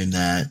 I'll give him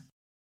that.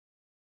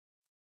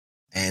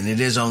 And it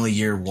is only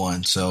year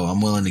 1, so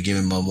I'm willing to give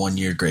him a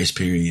 1-year grace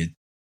period.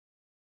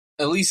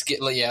 At least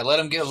let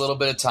him get a little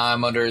bit of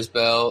time under his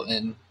belt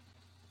and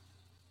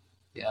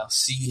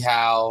see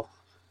how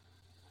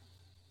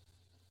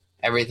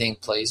everything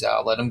plays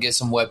out. Let him get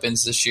some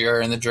weapons this year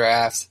in the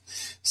draft.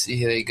 See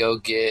who they go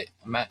get.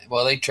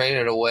 Well, they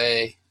traded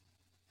away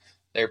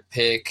their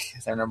pick,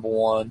 their number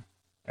 1,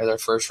 or their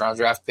first-round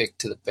draft pick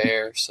to the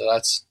Bears. So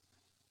that's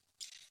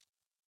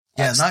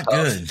not tough.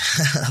 good.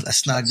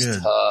 That's not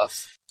good.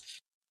 Tough.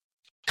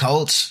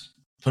 Colts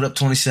put up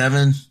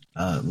 27.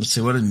 Let's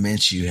see, what did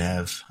Minshew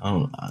have?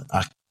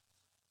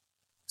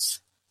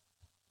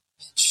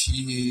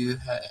 Minshew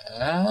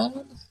had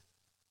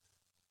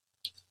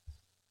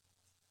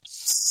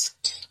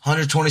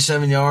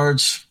 127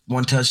 yards,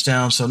 1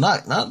 touchdown. So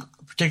not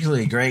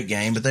particularly a great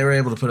game, but they were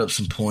able to put up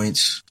some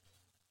points.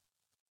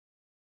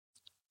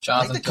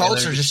 I think the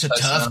Colts are just a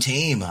tough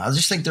team. I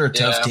just think they're a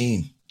tough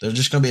team. They're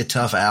just going to be a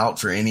tough out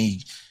for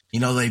any.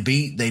 They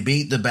beat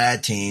the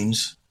bad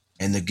teams.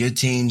 And the good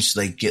teams,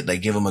 they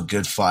give them a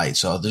good fight.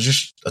 So they're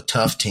just a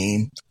tough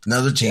team.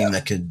 Another team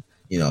that could,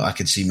 I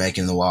could see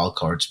making the wild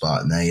card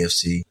spot in the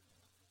AFC.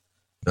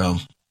 So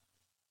if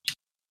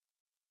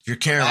you're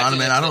Carolina,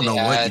 man, I don't know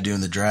what you do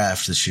in the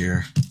draft this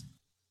year.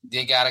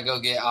 They got to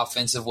go get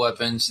offensive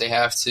weapons. They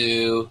have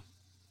to.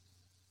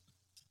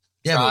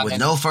 Yeah, but with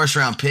no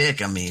first-round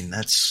pick, I mean,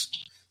 that's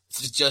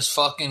just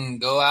fucking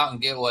go out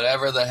and get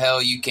whatever the hell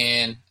you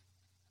can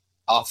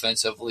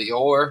offensively,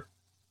 or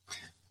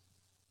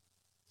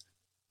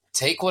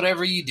take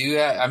whatever you do.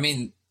 I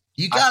mean,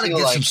 you got to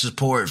get some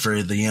support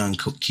for the young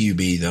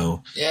QB,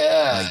 though.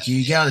 Yeah,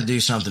 you got to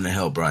do something to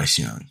help Bryce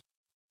Young.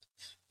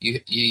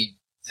 It's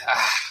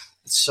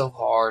so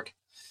hard.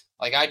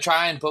 I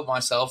try and put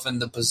myself in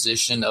the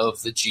position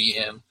of the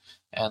GM,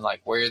 and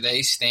where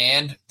they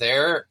stand,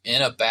 they're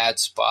in a bad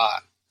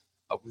spot,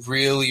 a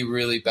really,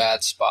 really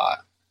bad spot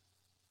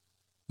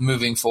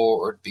moving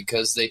forward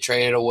because they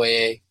traded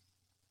away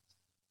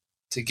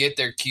to get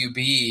their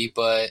QB,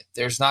 but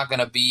there's not going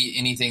to be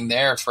anything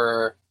there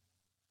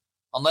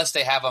unless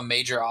they have a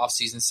major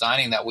offseason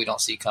signing that we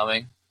don't see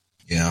coming.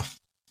 Yeah.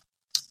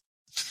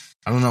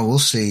 I don't know. We'll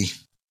see.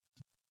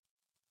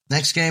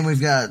 Next game,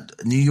 we've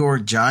got New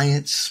York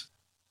Giants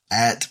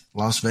at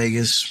Las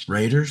Vegas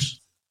Raiders.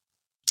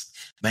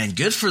 Man,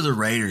 good for the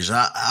Raiders.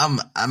 I'm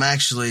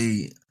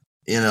actually,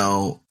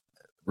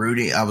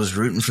 rooting. I was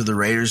rooting for the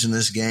Raiders in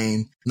this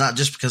game, not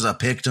just because I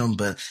picked them,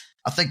 but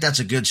I think that's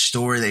a good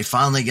story. They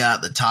finally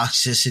got the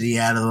toxicity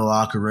out of the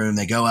locker room.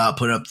 They go out,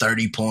 put up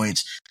 30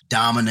 points,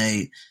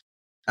 dominate.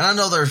 And I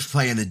know they're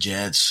playing the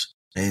Jets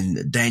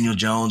and Daniel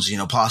Jones,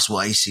 possible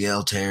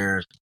ACL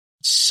tear.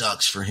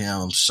 Sucks for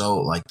him.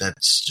 So,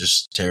 that's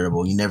just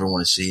terrible. You never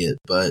want to see it.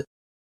 But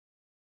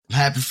I'm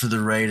happy for the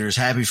Raiders,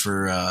 happy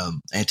for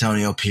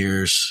Antonio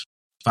Pierce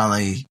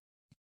finally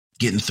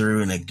getting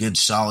through in a good,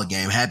 solid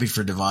game. Happy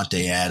for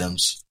Devontae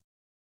Adams.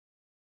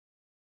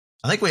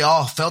 I think we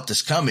all felt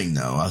this coming,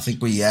 though. I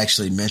think we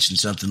actually mentioned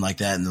something like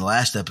that in the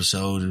last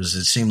episode. It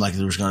seemed like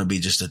there was going to be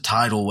just a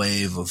tidal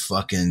wave of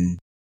fucking,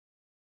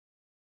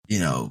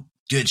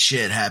 good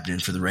shit happening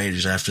for the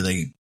Raiders after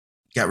they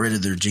got rid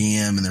of their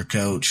GM and their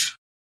coach.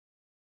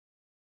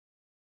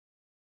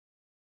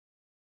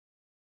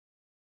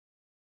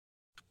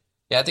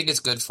 Yeah, I think it's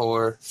good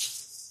for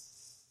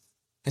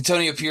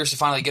Antonio Pierce to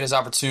finally get his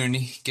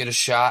opportunity, get a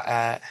shot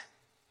at,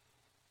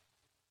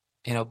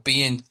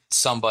 being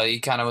somebody. He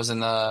kind of was in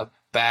the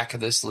back of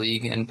this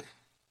league. And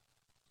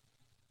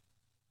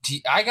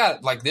I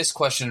got, this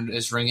question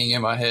is ringing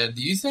in my head.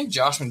 Do you think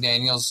Josh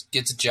McDaniels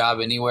gets a job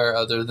anywhere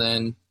other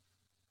than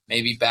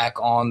maybe back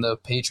on the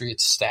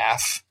Patriots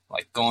staff,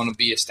 going to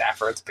be a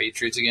staffer at the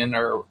Patriots again,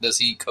 or does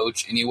he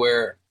coach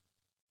anywhere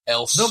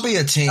else? There'll be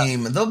a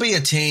team.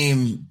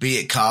 Be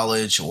it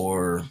college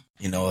or,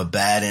 a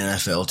bad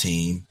NFL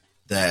team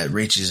that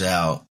reaches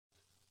out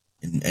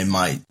and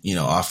might,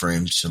 offer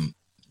him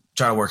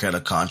try to work out a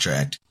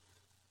contract.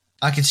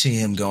 I could see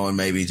him going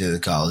maybe to the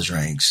college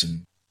ranks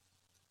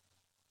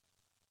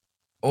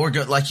or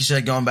like you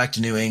said, going back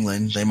to New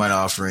England. They might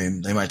offer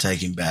him, they might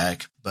take him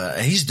back,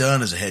 but he's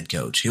done as a head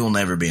coach. He will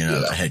never be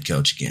a head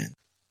coach again.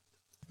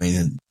 I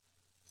mean,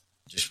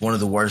 just one of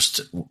the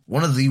worst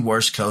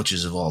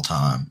coaches of all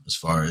time as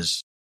far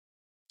as,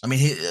 I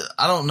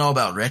don't know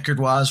about record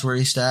wise where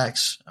he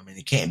stacks. I mean,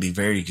 he can't be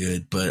very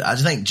good, but I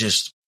think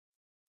just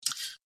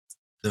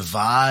the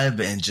vibe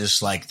and just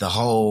the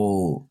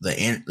whole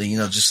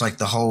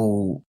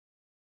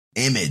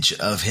image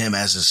of him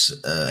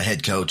as a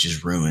head coach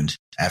is ruined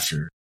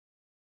after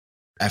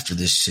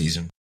this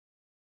season.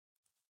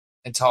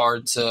 It's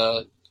hard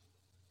to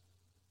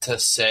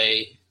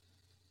say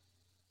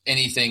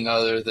anything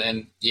other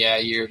than,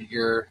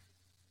 you're.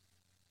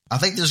 I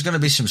think there's going to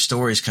be some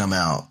stories come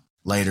out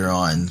later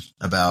on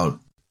about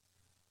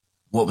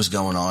what was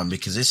going on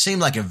because it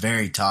seemed like a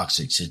very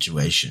toxic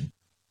situation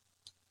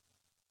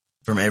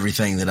from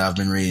everything that I've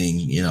been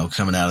reading,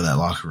 coming out of that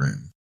locker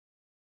room.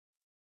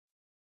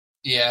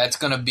 Yeah, it's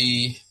going to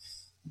be.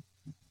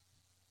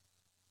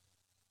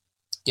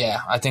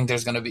 Yeah, I think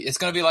it's going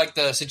to be like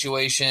the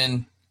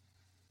situation,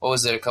 what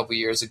was it, a couple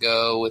years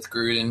ago with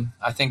Gruden.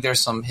 I think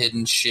there's some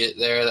hidden shit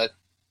there that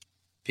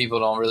people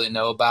don't really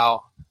know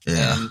about.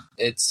 Yeah. And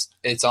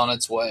it's on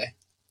its way.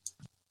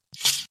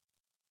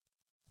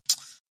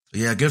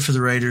 Yeah, good for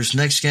the Raiders.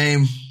 Next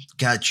game,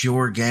 got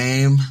your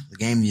game, the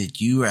game that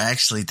you were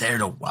actually there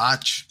to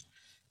watch.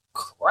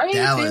 Crazy.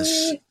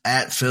 Dallas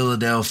at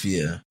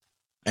Philadelphia.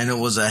 And it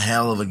was a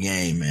hell of a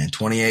game, man.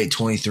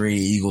 28-23,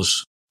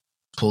 Eagles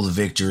pull the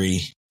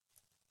victory.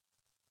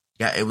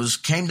 Yeah,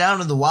 came down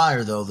to the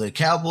wire, though. The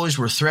Cowboys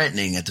were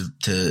threatening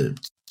to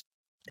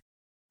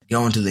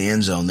go into the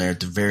end zone there at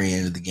the very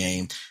end of the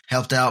game.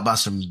 Helped out by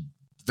some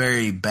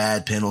very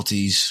bad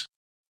penalties.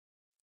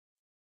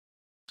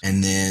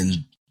 And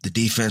then the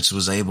defense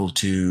was able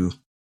to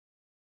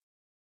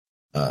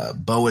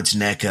bow its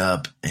neck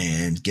up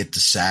and get the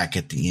sack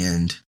at the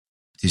end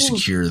to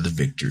secure the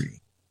victory.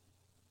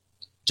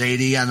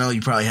 JD, I know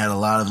you probably had a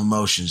lot of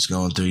emotions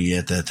going through you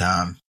at that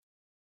time.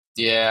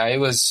 Yeah, it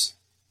was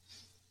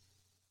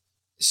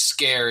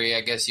scary,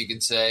 I guess you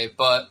could say.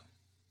 But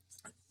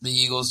the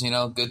Eagles,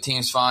 good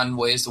teams find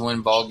ways to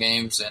win ball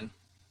games, and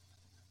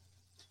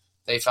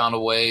they found a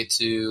way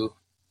to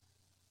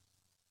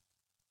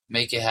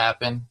make it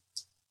happen.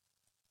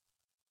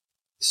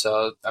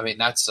 So,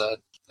 that's a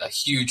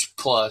huge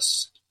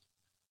plus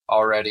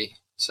already.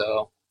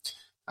 So,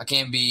 I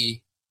can't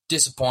be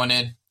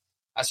disappointed.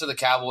 As for the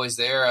Cowboys,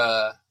 they've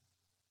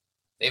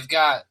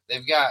got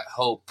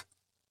hope.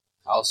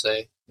 I'll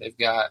say they've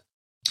got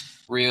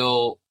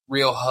real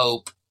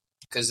hope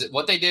because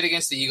what they did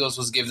against the Eagles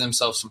was give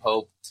themselves some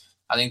hope.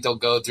 I think they'll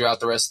go throughout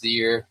the rest of the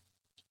year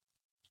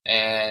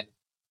and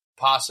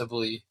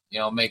possibly,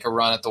 make a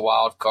run at the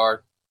wild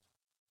card.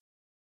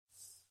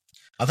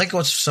 I think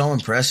what's so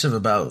impressive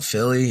about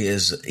Philly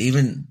is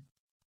even,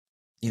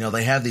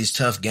 they have these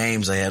tough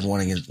games. They had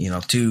one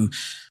against, 2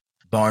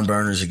 barn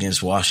burners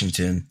against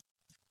Washington.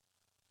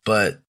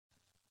 But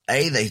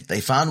they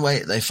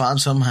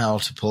find somehow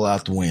to pull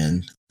out the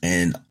win,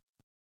 and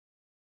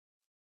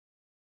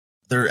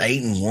they're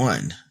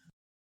 8-1.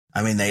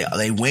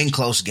 They win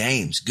close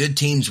games. Good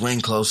teams win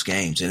close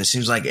games, and it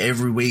seems like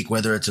every week,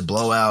 whether it's a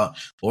blowout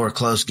or a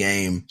close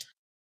game,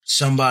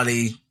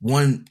 somebody,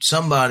 whether it's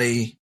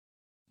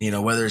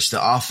the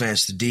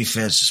offense, the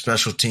defense, the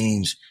special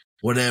teams,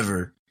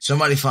 whatever,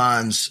 somebody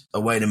finds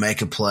a way to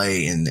make a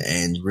play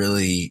and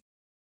really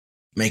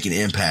make an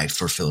impact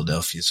for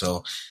Philadelphia.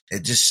 So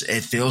it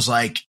feels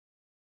like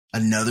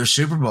another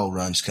Super Bowl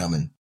run's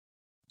coming.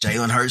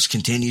 Jalen Hurts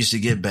continues to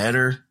get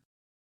better.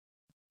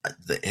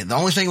 The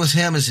only thing with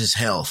him is his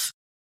health.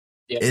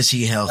 Yeah, is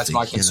he healthy? That's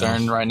my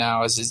concern right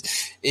now.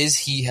 Is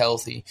he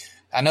healthy?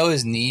 I know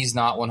his knee's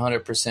not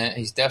 100%.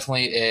 He's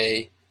definitely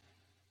a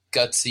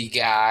gutsy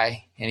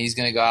guy, and he's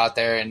going to go out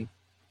there and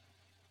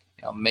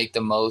make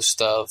the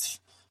most of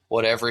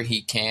whatever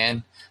he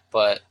can.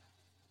 But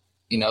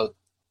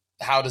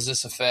how does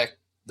this affect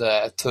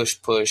the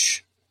tush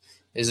push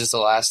Is this the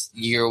last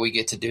year we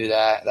get to do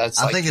that?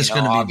 That's I think it's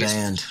going to be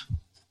banned.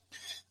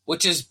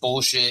 Which is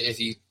bullshit if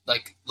you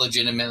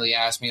legitimately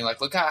ask me.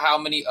 Look at how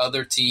many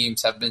other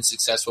teams have been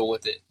successful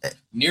with it.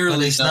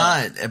 Nearly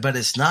none. But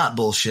it's not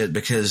bullshit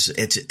because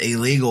it's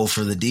illegal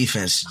for the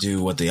defense to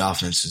do what the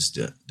offense is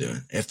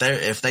doing.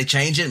 If they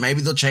change it,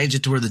 maybe they'll change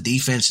it to where the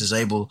defense is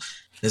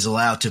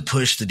allowed to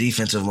push the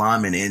defensive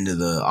lineman into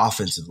the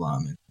offensive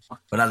lineman.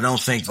 But I don't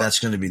think that's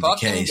going to be the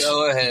case.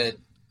 Go ahead.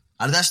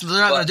 They're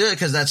not going to do it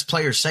because that's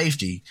player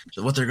safety.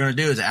 So what they're going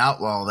to do is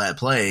outlaw that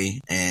play,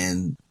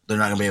 and they're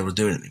not going to be able to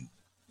do it anymore.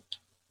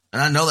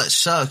 And I know that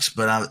sucks,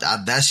 but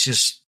that's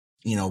just,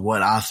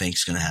 what I think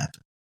is going to happen.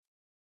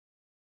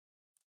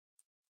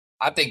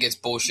 I think it's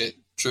bullshit,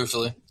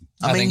 truthfully.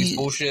 I think it's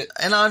bullshit.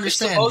 And I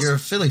understand you're a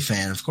Philly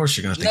fan. Of course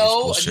you're going to think it's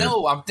bullshit.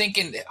 No,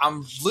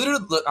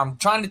 I'm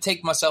trying to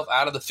take myself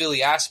out of the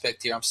Philly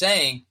aspect here. I'm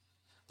saying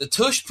the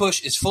tush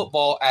push is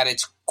football at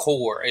its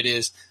core. It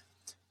is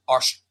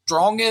our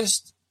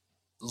strongest,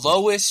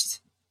 lowest,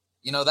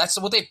 that's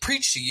what they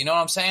preach to. You know what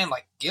I'm saying?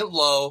 Get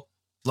low.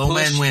 Low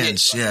man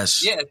wins,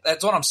 yes. Yeah,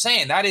 that's what I'm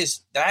saying. That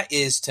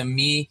is to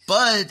me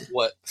what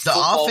the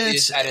offense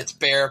is at its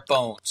bare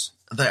bones.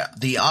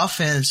 The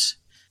offense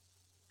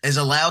is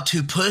allowed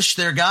to push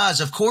their guys.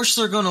 Of course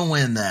they're going to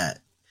win that.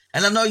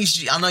 And I know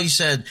you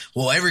said,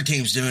 well, every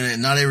team's doing it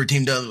and not every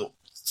team does.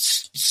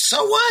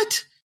 So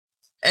what?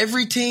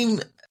 Every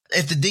team,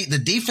 if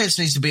the defense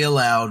needs to be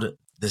allowed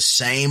the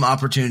same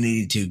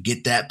opportunity to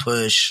get that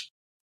push.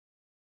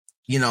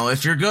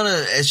 If you're going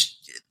to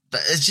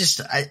it's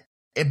just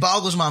it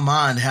boggles my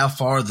mind how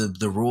far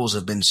the rules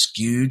have been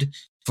skewed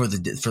for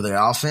the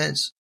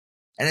offense.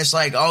 And it's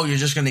like, oh, you're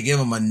just going to give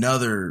them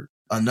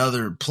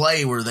another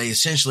play where they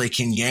essentially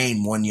can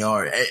gain 1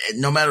 yard.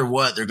 No matter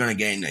what, they're going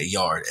to gain a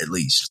yard at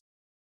least.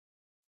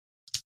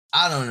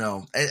 I don't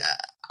know.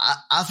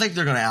 I think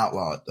they're going to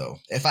outlaw it, though.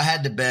 If I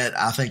had to bet,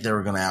 I think they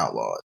were going to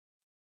outlaw it.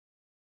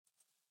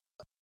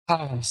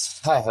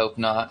 I hope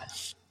not.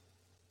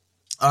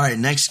 All right,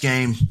 next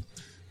game.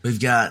 We've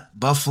got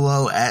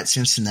Buffalo at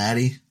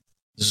Cincinnati.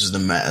 This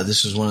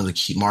is one of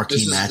the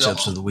marquee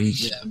matchups of the week.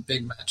 Yeah,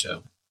 big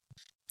matchup.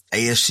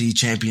 AFC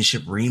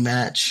Championship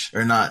rematch,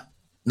 or not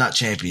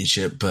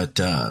championship, but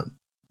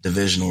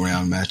divisional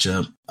round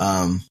matchup.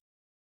 Man,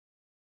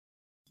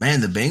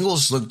 the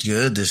Bengals looked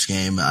good this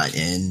game,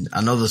 and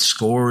I know the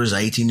score was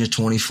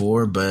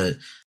 18-24, but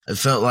it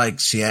felt like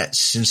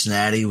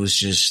Cincinnati was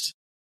just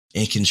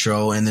in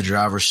control, in the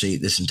driver's seat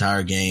this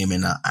entire game,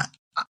 and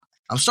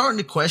I'm starting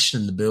to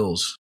question the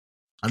Bills.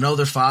 I know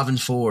they're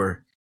 5-4.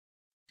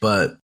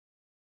 But,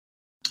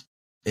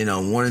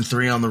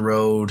 1-3 on the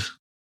road.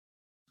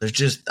 There's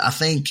just, I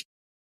think,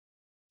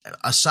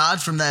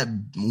 aside from that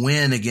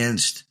win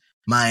against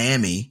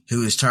Miami,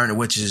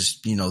 which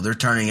is, they're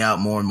turning out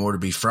more and more to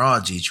be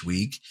frauds each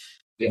week.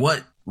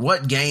 Yeah.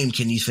 What game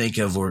can you think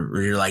of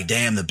where you're like,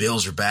 damn, the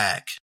Bills are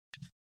back?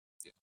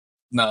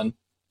 None.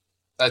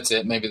 That's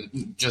it. Maybe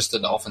just the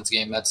Dolphins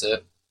game. That's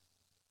it.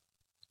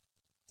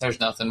 There's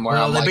nothing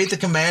where they beat the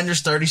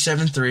Commanders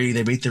 37-3.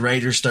 They beat the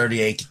Raiders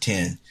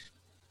 38-10.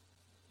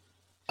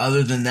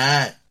 Other than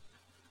that,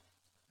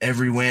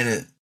 every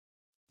win,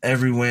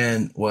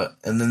 what?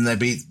 And then they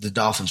beat the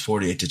Dolphins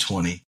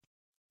 48-20.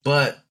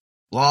 But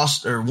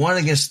won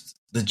against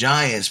the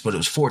Giants, but it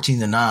was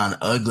 14-9,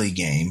 ugly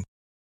game.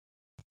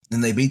 Then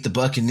they beat the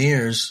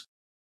Buccaneers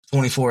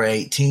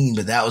 24-18,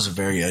 but that was a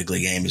very ugly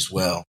game as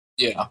well.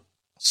 Yeah.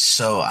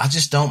 So I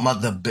just don't.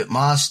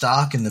 My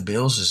stock in the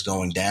Bills is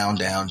going down,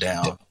 down,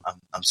 down.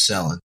 I'm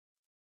selling.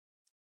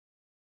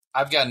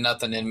 I've got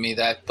nothing in me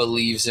that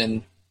believes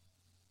in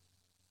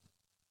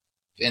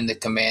the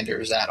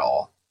Commanders at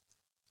all.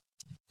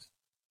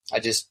 I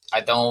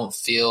don't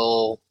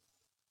feel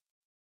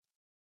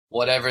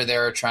whatever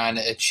they're trying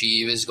to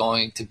achieve is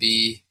going to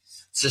be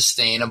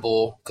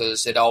sustainable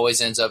because it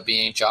always ends up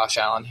being Josh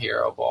Allen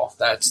hero ball.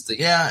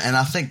 And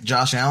I think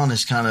Josh Allen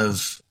has kind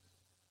of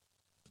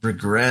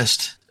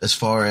regressed as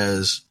far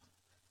as,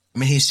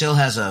 he still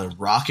has a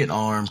rocket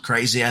arm,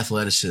 crazy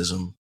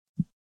athleticism,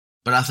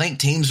 but I think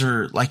teams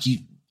are, like you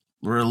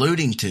were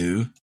alluding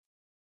to,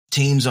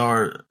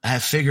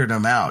 have figured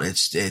him out.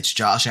 It's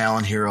Josh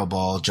Allen hero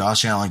ball.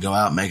 Josh Allen go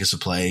out and make us a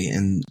play,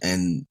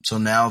 and so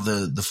now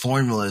the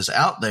formula is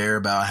out there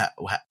about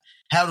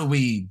how do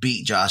we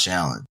beat Josh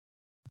Allen,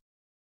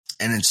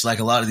 and it's like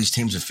a lot of these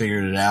teams have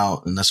figured it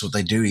out, and that's what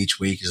they do each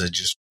week is they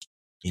just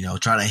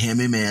try to hem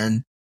him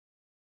in,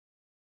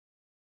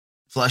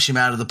 flush him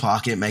out of the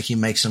pocket, make him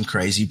make some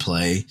crazy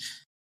play,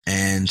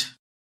 and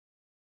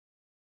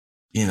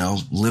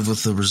live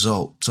with the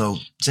result. So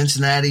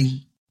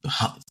Cincinnati,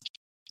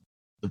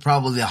 they're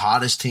probably the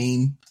hottest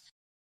team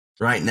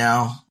right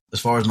now as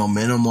far as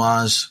momentum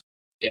wise.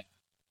 Yeah.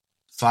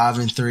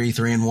 5-3,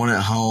 3-1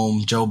 at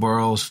home. Joe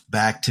Burrow's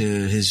back to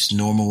his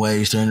normal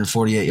ways,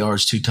 348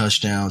 yards, 2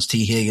 touchdowns.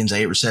 T. Higgins,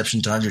 8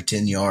 receptions,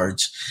 110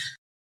 yards.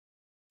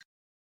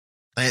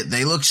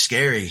 They look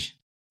scary.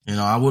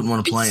 I wouldn't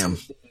want to play them.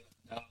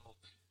 No,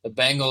 the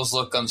Bengals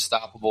look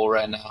unstoppable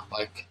right now.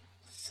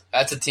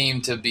 That's a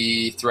team to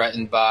be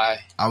threatened by.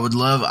 I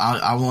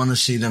want to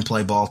see them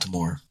play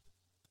Baltimore.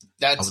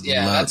 That's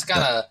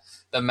kind of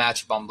the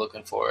matchup I'm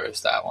looking for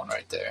is that one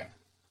right there.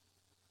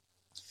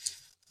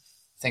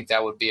 I think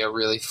that would be a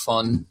really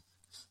fun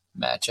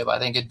matchup. I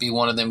think it'd be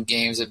one of them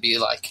games that'd be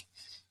like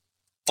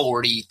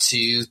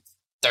 42-30,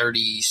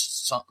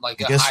 something like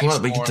a guess high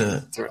what?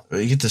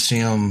 We get to see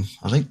them.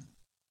 I think.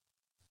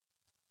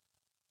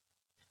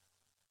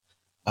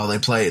 Oh,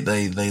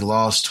 they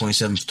lost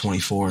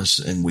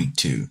 27-24 in week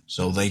 2,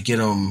 so they get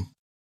them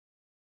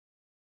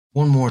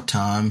one more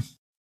time.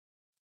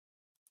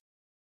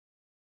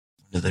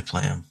 When did they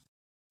play them?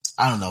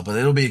 I don't know, but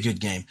it'll be a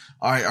good game.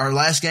 All right, our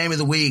last game of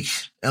the week: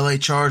 LA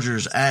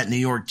Chargers at New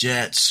York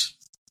Jets.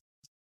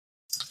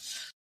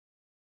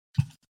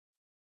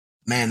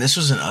 Man, this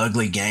was an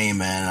ugly game,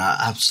 man.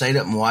 I've stayed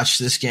up and watched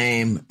this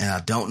game, and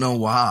I don't know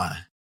why.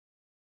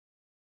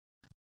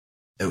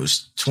 It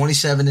was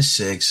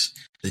 27-6.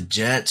 The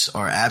Jets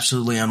are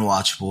absolutely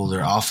unwatchable.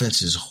 Their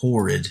offense is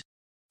horrid.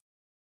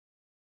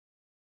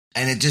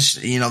 And it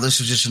just, this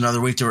was just another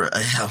week where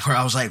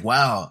I was like,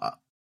 wow,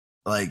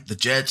 like the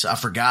Jets, I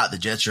forgot the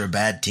Jets are a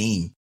bad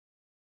team.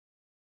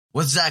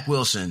 With Zach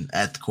Wilson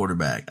at the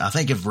quarterback. I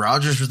think if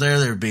Rodgers was there,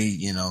 there'd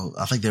be,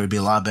 I think they would be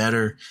a lot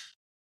better.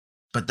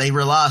 But they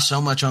rely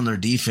so much on their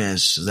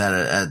defense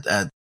that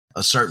at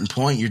a certain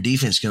point, your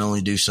defense can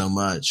only do so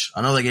much.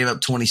 I know they gave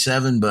up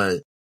 27,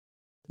 but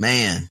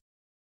man.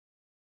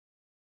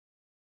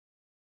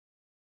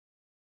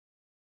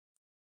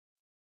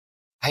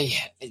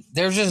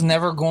 They're just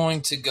never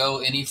going to go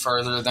any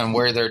further than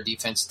where their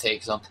defense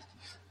takes them.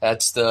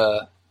 That's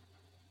the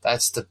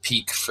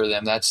peak for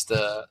them. That's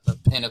the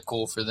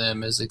pinnacle for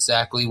them is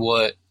exactly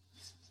what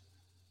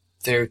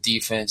their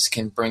defense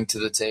can bring to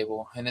the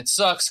table. And it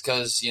sucks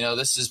because,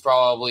 this is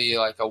probably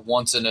like a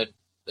once in a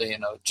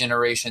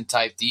generation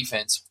type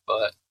defense.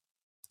 But,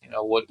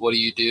 what do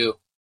you do?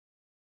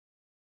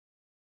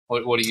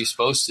 What are you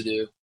supposed to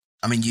do?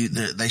 I mean,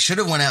 they should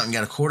have went out and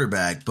got a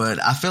quarterback,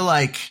 but I feel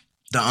like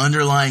the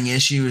underlying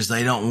issue is the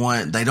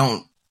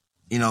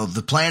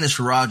plan is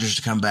for Rodgers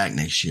to come back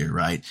next year,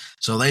 right?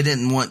 So they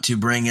didn't want to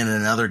bring in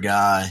another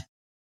guy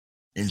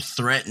and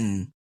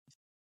threaten,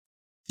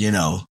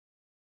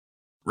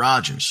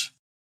 Rodgers.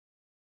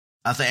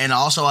 I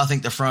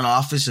think the front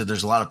office,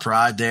 there's a lot of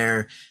pride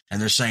there,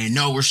 and they're saying,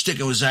 no, we're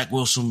sticking with Zach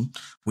Wilson.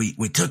 We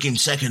took him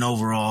 2nd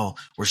overall.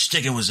 We're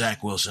sticking with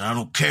Zach Wilson. I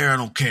don't care.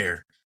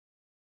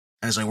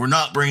 And it's like, we're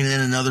not bringing in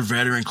another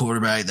veteran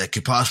quarterback that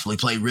could possibly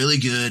play really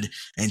good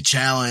and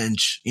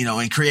challenge,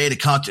 and create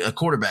a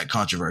quarterback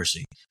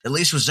controversy. At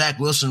least with Zach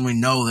Wilson, we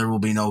know there will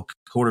be no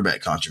quarterback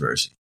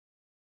controversy.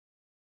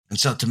 And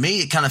so to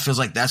me, it kind of feels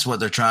like that's what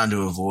they're trying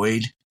to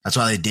avoid. That's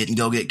why they didn't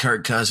go get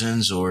Kirk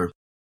Cousins or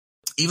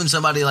even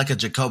somebody like a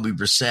Jacoby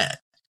Brissett.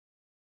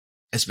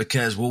 It's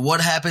because, well,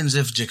 what happens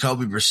if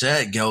Jacoby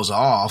Brissett goes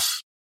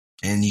off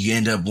and you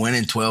end up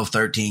winning 12,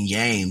 13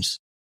 games?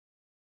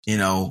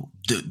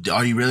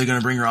 Are you really going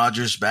to bring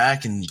Rodgers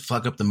back and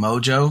fuck up the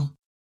mojo?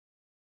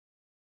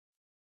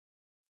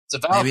 It's a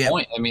valid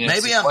point. I mean, I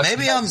was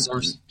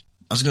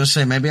going to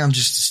say, maybe I'm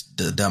just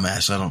a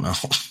dumbass. I don't know.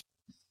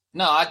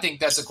 No, I think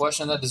that's a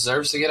question that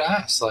deserves to get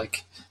asked.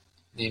 Like,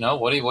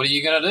 what are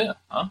you going to do?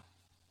 Huh?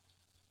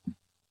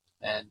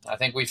 And I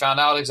think we found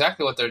out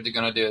exactly what they're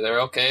going to do.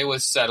 They're okay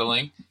with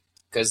settling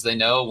because they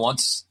know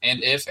once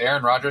and if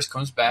Aaron Rodgers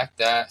comes back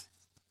that,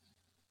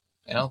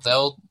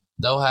 they'll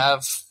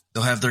have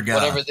their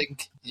guy.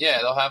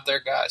 They'll have their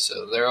guy.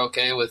 So they're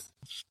okay with,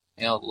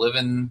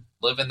 living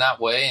that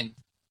way and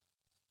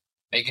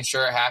making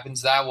sure it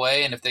happens that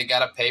way. And if they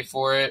got to pay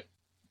for it,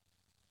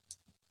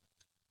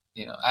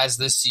 as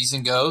this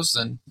season goes,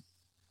 then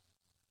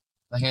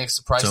I think it's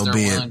the price they're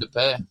willing to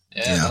pay.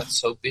 Yeah,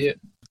 so be it.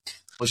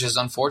 Which is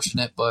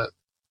unfortunate, but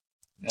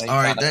all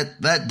right,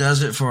 that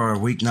does it for our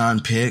week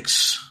 9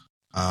 picks.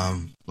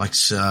 I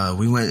went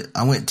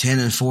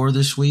 10-4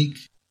 this week.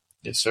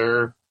 Yes,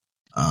 sir.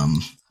 I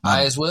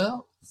as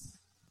well.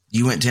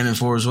 You went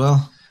 10-4 as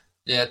well?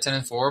 Yeah,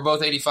 10-4. We're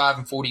both 85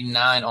 and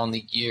 49 on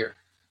the year.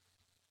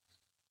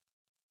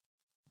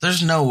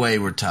 There's no way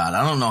we're tied.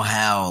 I don't know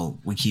how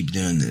we keep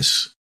doing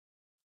this.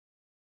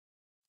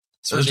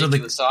 It was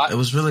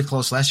really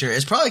close last year.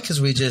 It's probably because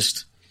we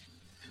just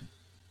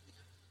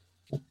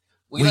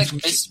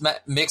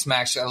mix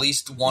match at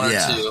least one or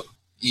two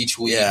each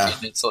week. Yeah.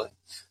 And it's like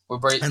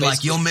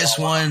you'll miss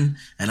one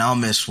and I'll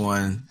miss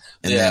one.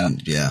 And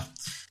then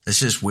it's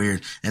just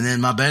weird. And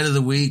then my bet of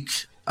the week,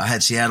 I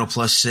had Seattle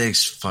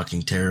 +6.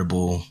 Fucking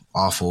terrible,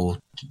 awful.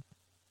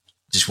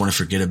 Just want to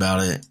forget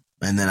about it.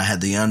 And then I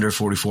had the under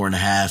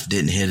 44.5.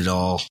 Didn't hit at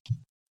all.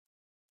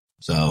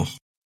 So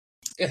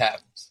it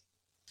happens.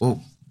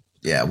 Well,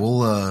 yeah,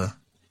 we'll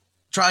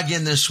try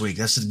again this week.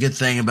 That's the good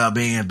thing about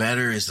being a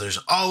bettor is there's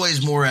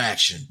always more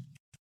action.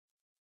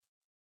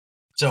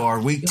 So our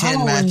week 10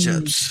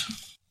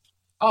 matchups.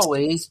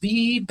 Always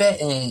be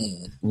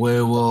betting.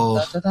 We will.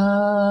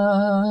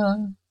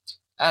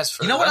 As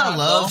for what I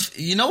love?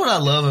 You know what I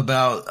love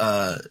about,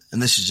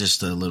 and this is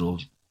just a little,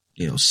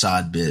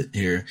 side bit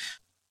here.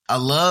 I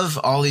love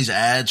all these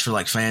ads for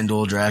like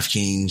FanDuel,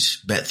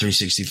 DraftKings,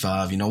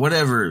 Bet365,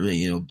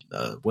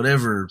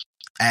 whatever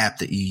app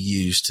that you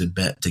use to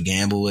bet, to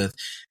gamble with.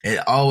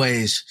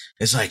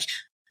 It's like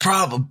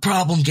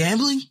problem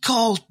gambling,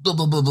 call blah,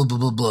 blah, blah, blah, blah,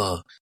 blah,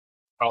 blah.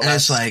 And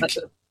it's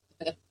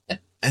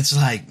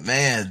like,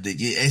 man,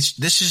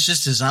 this is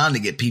just designed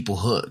to get people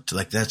hooked.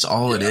 Like that's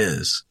all it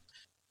is.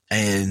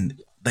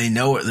 And they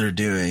know what they're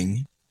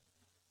doing.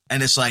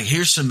 And it's like,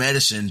 here's some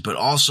medicine, but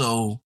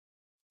also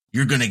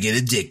you're going to get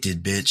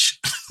addicted, bitch.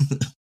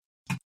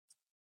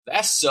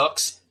 That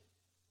sucks.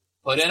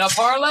 Put in a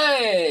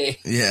parlay.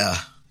 Yeah.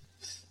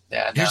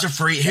 Yeah. Here's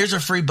a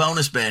free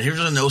bonus bet. Here's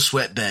a no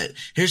sweat bet.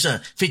 Here's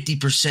a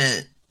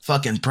 50%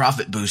 fucking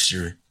profit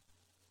booster.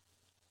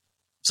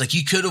 It's like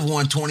you could have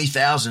won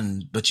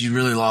 20,000, but you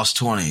really lost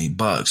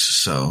 $20.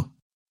 So,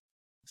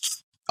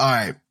 all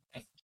right.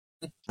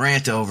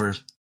 Rant over.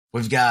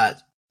 We've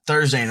got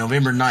Thursday,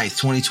 November 9th,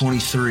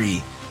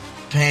 2023.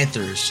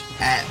 Panthers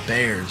at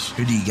Bears.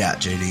 Who do you got,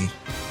 JD?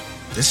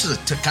 This is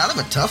kind of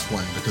a tough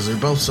one because they're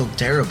both so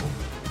terrible.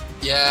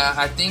 Yeah,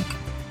 I think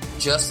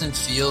Justin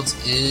Fields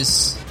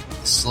is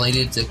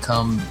slated to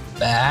come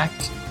back.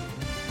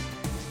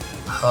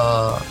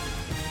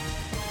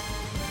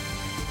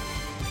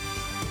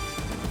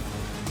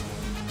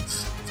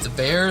 If the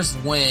Bears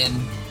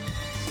win,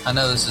 I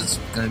know this is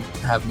going to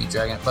have me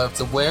dragging it, but if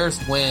the Bears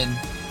win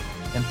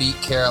and beat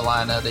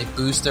Carolina, they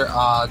boost their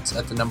odds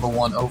at the number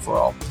 1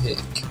 overall pick.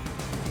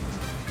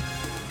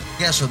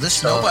 Yeah, so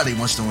nobody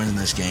wants to win in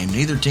this game.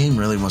 Neither team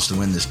really wants to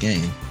win this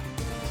game.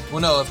 Well,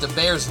 no, if the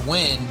Bears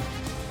win,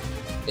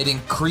 it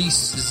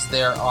increases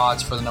their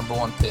odds for the number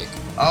 1 pick.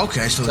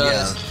 Okay, so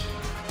yeah.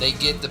 They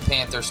get the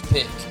Panthers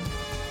pick.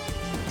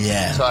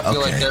 Yeah. So I feel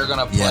like they're going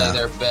to play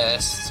their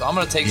best. So I'm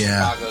going to take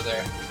Chicago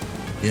there.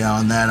 Yeah,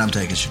 on that, I'm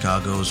taking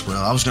Chicago as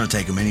well. I was going to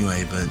take them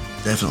anyway, but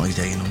definitely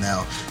taking them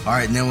now. All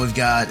right, and then we've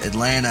got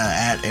Atlanta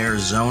at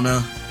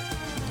Arizona.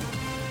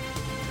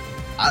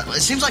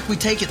 It seems like we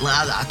take it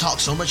loud. I talk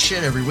so much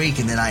shit every week,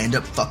 and then I end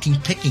up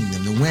fucking picking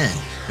them to win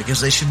because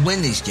they should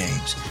win these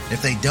games.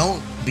 If they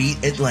don't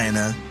beat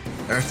Atlanta,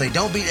 or if they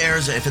don't beat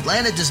Arizona, if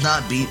Atlanta does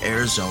not beat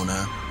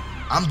Arizona,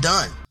 I'm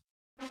done.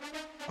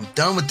 I'm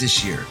done with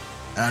this year.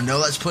 And I know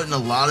that's putting a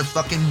lot of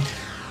fucking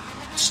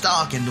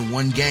stock into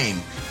one game,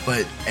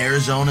 but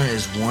Arizona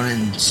is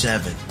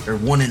 1-7 or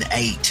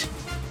 1-8.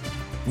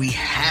 We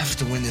have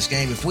to win this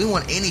game. If we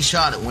want any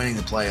shot at winning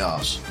the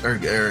playoffs or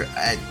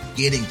at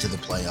getting to the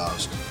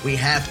playoffs, we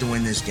have to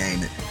win this game.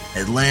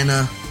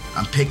 Atlanta,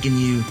 I'm picking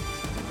you.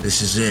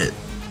 This is it.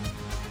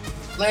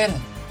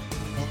 Atlanta,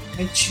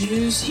 I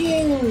choose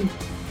you.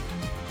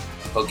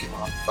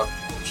 Pokemon, fucking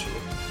bullshit.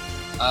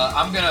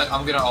 I'm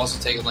gonna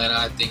also take Atlanta.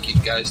 I think you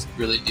guys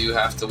really do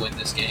have to win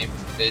this game.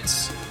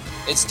 It's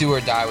do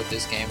or die with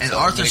this game. And so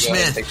Arthur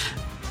Smith,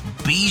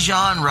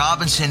 Bijan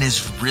Robinson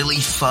is really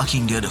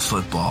fucking good at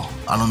football.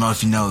 I don't know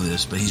if you know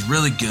this, but he's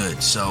really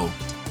good. So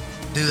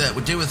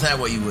do with that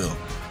what you will.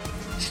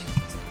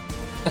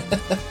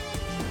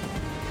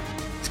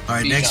 All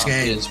right, Bijan next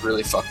game is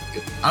really fucking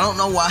good. I don't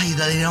know why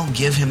they don't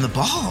give him the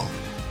ball.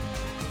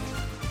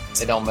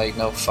 They don't make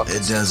no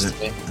fucking sense.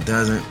 It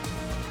doesn't.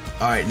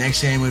 All right,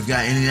 next game we've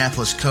got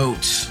Indianapolis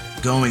Colts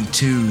going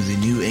to the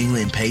New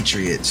England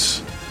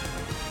Patriots.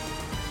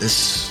 I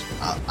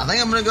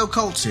think I'm going to go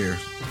Colts here.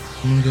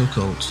 I'm going to go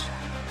Colts.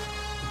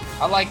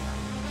 I like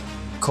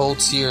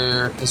Colts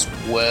here as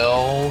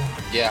well.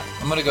 Yeah,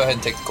 I'm going to go ahead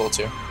and take the Colts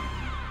here.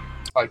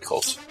 I like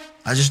Colts.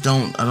 I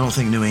don't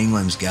think New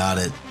England's got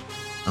it.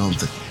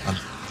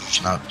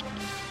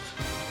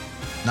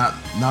 Not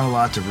a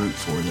lot to root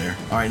for there.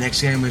 All right,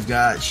 next game we've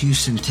got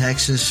Houston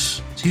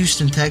Texans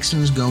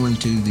going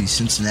to the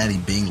Cincinnati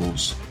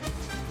Bengals.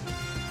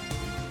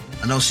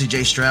 I know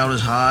C.J. Stroud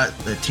is hot.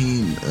 That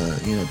team,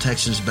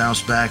 Texans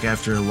bounced back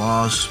after a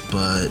loss,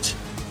 but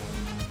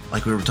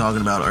like we were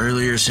talking about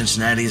earlier,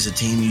 Cincinnati is a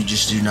team you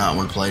just do not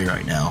want to play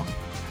right now.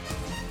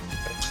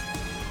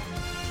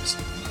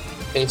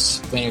 It's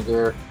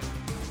vinegar.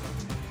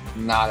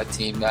 Not a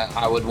team that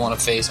I would want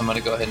to face. I'm going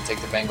to go ahead and take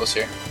the Bengals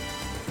here.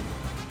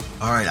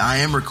 All right, I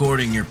am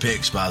recording your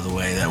picks, by the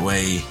way. That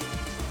way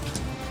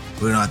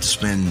we don't have to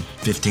spend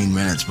 15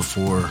 minutes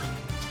before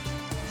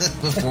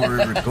we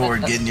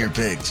record getting your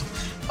picks.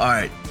 All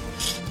right.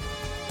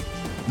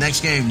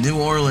 Next game,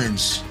 New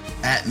Orleans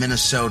at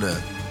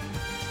Minnesota.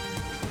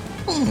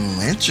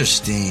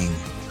 Interesting.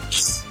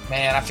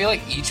 Man, I feel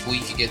like each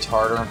week it gets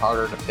harder and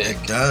harder to pick.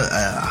 It does.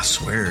 I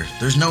swear.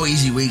 There's no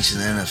easy weeks in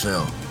the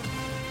NFL,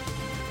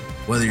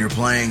 whether you're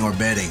playing or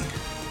betting.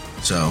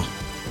 So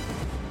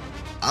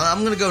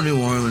I'm going to go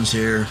New Orleans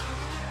here.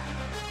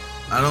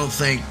 I don't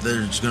think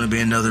there's going to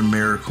be another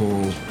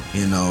miracle,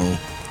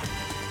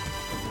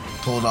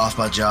 pulled off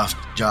by Josh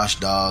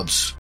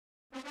Dobbs.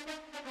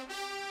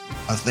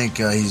 I think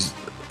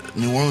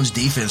New Orleans'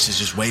 defense is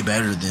just way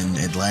better than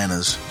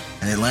Atlanta's.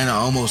 And Atlanta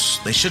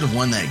they should have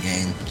won that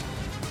game.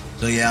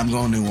 So, yeah, I'm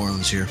going New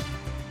Orleans here.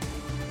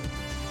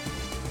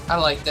 I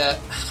like that.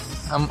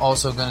 I'm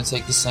also going to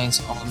take the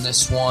Saints on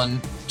this one.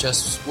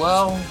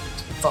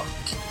 Fuck.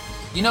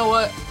 You know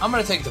what? I'm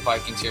going to take the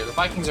Vikings here. The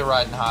Vikings are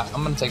riding hot.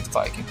 I'm going to take the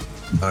Vikings.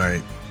 All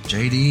right.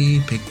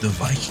 JD picked the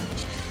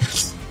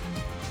Vikings.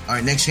 All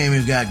right, next game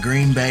we've got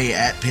Green Bay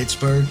at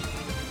Pittsburgh.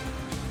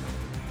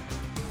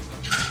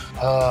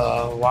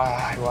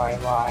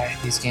 Why?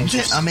 These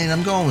games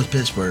I'm going with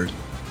Pittsburgh.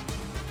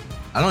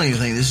 I don't even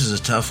think this is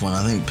a tough one.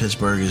 I think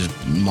Pittsburgh is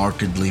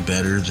markedly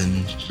better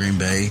than Green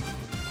Bay.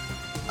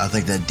 I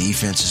think that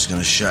defense is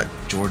going to shut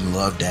Jordan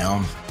Love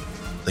down.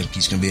 I think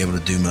he's going to be able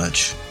to do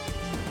much.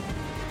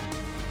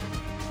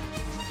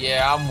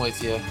 Yeah, I'm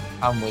with you.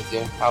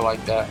 I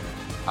like that.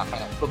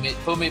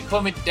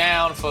 Put me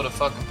down for the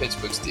fucking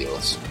Pittsburgh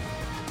Steelers.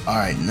 All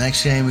right,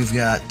 next game we've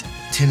got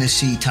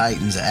Tennessee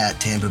Titans at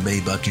Tampa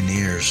Bay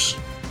Buccaneers.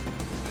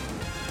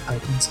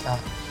 Titans at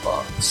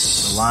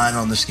Bucs. The line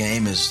on this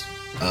game is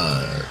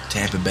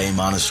Tampa Bay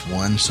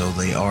 -1, so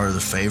they are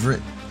the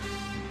favorite.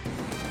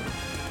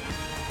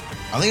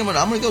 I think I'm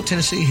gonna go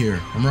Tennessee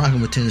here. I'm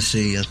rocking with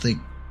Tennessee. I think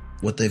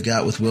what they've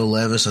got with Will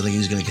Levis, I think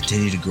he's going to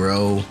continue to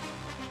grow.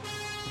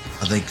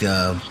 I think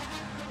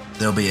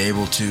they'll be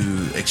able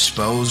to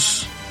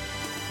expose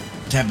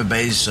Tampa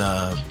Bay's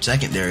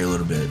secondary a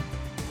little bit.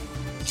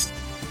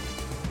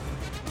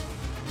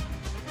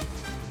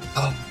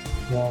 Oh,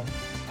 yeah.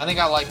 I think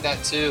I like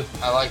that too.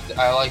 I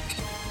like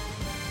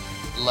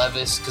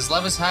Levis because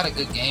Levis had a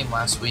good game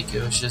last week.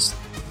 It was just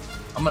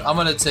I'm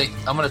gonna take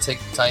the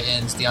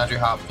Titans, DeAndre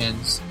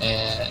Hopkins,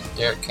 and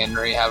Derrick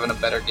Henry having a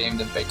better game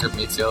than Baker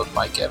Mayfield,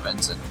 Mike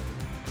Evans, and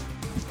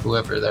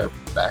whoever their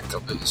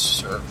backup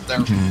is or their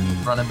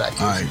running back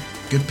is. All right,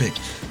 good pick.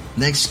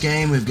 Next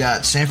game we've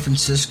got San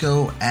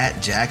Francisco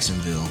at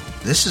Jacksonville.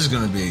 This is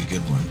going to be a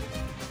good one.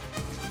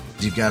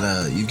 You've got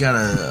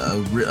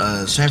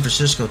a San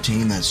Francisco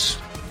team that's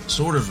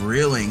sort of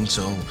reeling.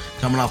 So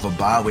coming off a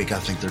bye week, I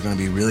think they're going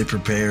to be really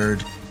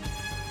prepared.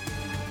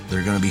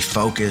 They're going to be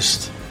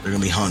focused. They're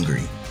going to be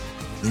hungry.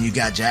 Then you've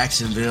got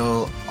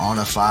Jacksonville on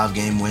a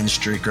 5-game win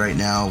streak right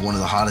now. One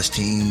of the hottest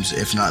teams,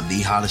 if not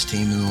the hottest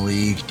team in the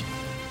league.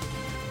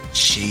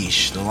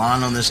 Sheesh. The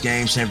line on this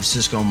game, San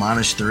Francisco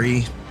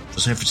 -3. So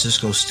San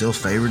Francisco still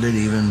favored it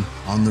even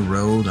on the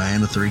road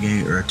and a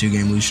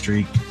 2-game lose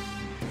streak.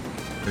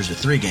 There's a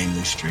 3-game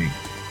lose streak.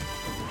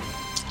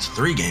 It's a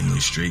 3-game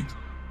lose streak.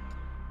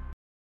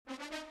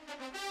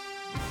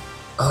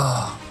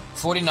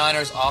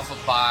 49ers off a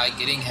bye,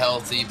 getting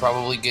healthy,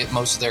 probably get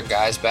most of their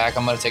guys back.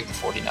 I'm going to take the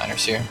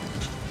 49ers here.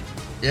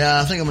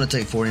 Yeah, I think I'm going to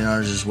take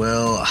 49ers as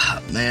well.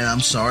 Man, I'm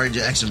sorry,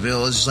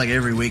 Jacksonville. It's just like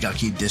every week I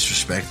keep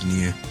disrespecting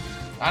you.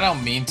 I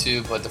don't mean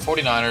to, but the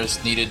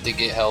 49ers needed to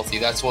get healthy.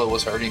 That's what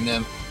was hurting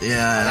them.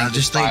 Yeah, and I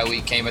just think bye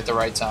week came at the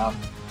right time.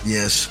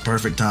 Yes,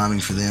 perfect timing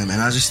for them. And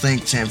I just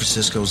think San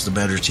Francisco's the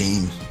better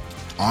team,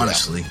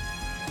 honestly. Yeah.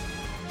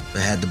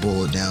 They had to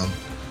pull it down.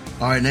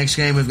 All right, next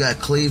game we've got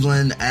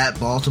Cleveland at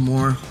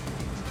Baltimore.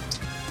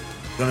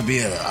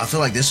 I feel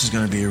like this is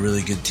going to be a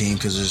really good team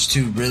because there's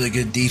two really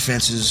good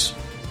defenses,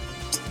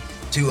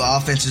 two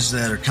offenses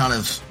that are kind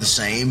of the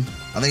same.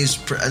 I think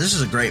this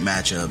is a great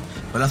matchup,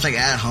 but I think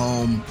at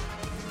home,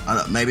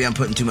 maybe I'm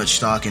putting too much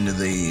stock into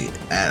the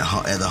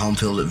home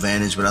field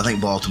advantage, but I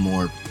think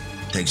Baltimore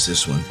takes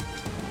this one.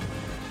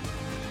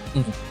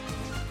 Mm-hmm.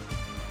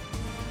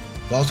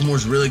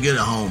 Baltimore's really good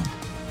at home,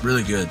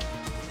 really good.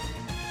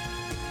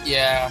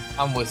 Yeah,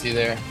 I'm with you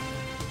there.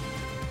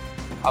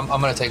 I'm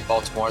going to take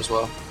Baltimore as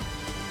well.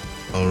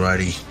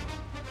 Alrighty.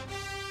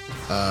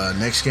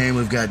 Next game,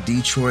 we've got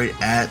Detroit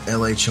at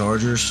LA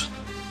Chargers.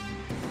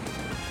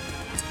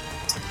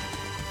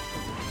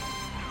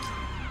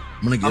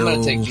 I'm going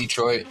to take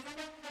Detroit.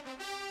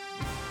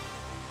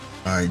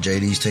 Alright,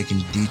 JD's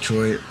taking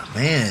Detroit.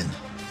 Man,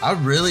 I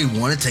really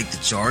want to take the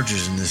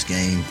Chargers in this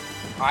game.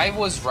 I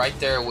was right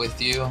there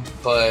with you,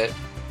 but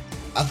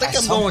I think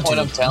I'm going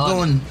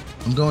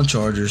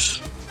Chargers.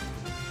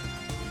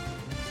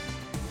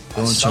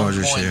 Going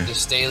Chargers here. The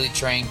Staley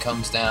train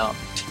comes down.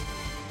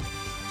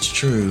 It's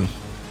true,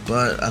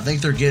 but I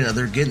think they're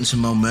getting some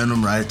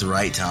momentum right at the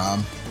right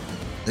time.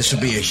 This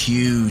would be a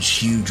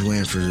huge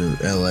win for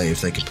LA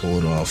if they can pull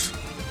it off.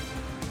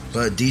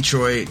 But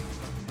Detroit,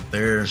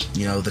 they're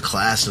the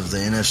class of the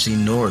NFC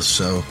North,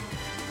 so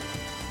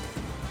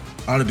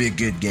ought to be a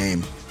good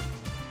game.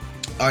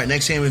 All right,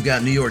 next game we've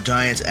got New York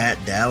Giants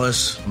at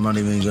Dallas. I'm not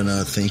even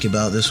gonna think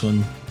about this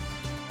one.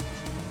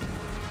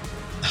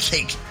 I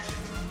think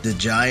the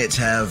Giants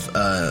have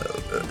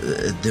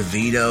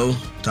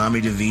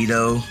Tommy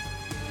DeVito,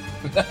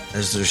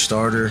 as their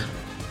starter.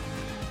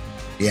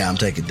 Yeah, I'm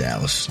taking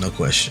Dallas, no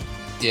question.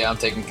 Yeah, I'm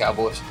taking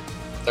Cowboys.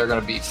 They're going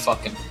to be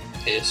fucking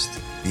pissed.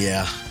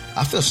 Yeah,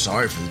 I feel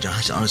sorry for the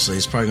Giants, honestly.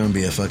 It's probably going to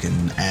be a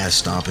fucking ass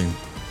stomping,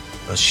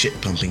 a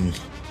shit pumping.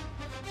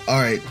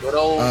 All right. Good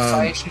old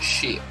fashioned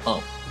shit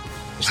pump.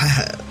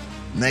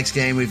 Next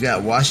game, we've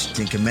got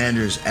Washington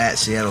Commanders at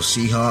Seattle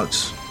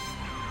Seahawks.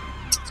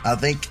 I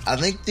think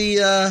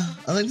the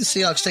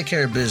Seahawks take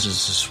care of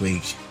business this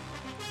week.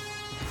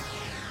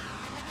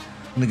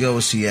 I'm gonna go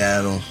with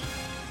Seattle,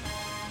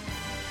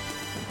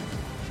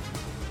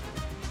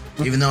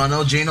 even though I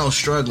know Geno is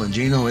struggling.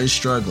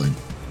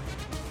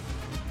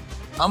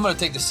 I'm gonna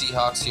take the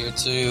Seahawks here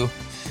too.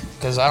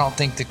 because I don't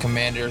think the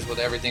Commanders, with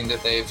everything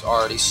that they've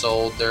already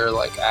sold, they're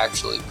like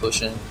actually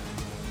pushing.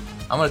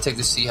 I'm going to take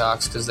the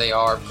Seahawks because they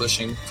are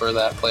pushing for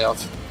that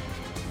playoff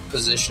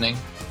positioning.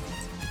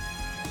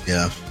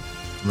 Yeah,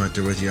 I'm right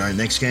there with you. All right,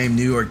 next game,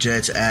 New York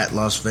Jets at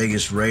Las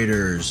Vegas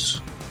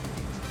Raiders.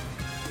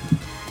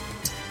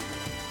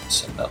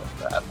 It's another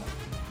bad one.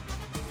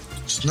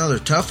 It's another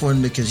tough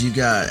one because you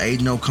got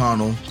Aiden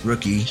O'Connell,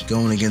 rookie,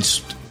 going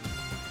against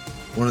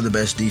one of the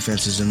best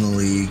defenses in the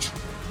league.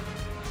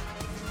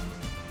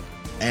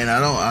 And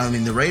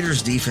the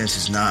Raiders' defense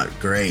is not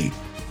great.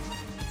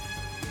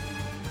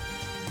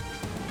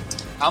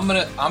 I'm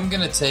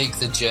gonna take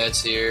the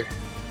Jets here.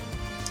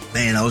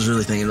 Man, I was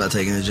really thinking about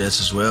taking the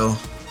Jets as well.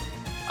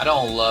 I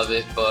don't love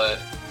it, but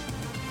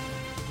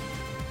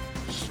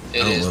I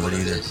don't love it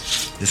either.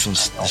 This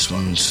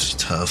one's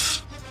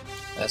tough.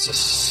 That's a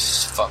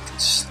fucking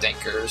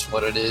stinker is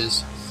what it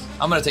is.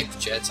 I'm going to take the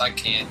Jets. I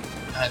can't.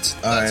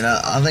 All right,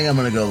 I think I'm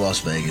going to go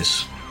Las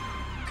Vegas.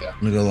 Okay.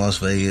 I'm going to go Las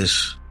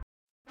Vegas.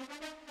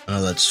 I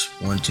know that's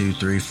 1, 2,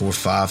 3, 4,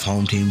 5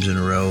 home teams in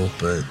a row,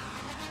 but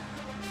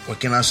what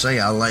can I say?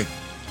 I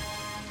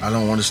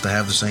don't want us to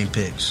have the same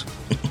picks.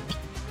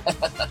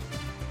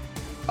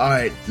 All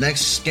right,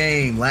 next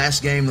game,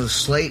 last game of the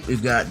slate,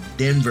 we've got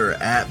Denver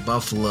at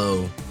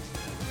Buffalo.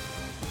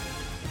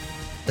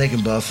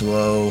 Taking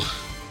Buffalo.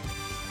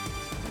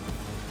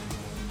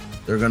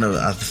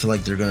 I feel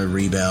like they're gonna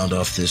rebound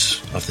off this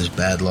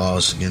bad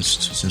loss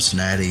against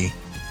Cincinnati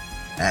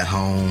at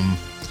home.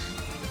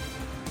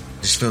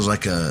 This feels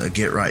like a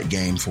get right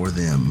game for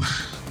them.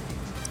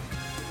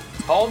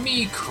 Call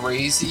me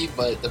crazy,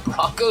 but the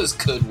Broncos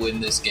could win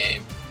this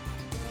game.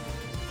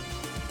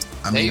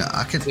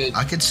 I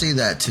could see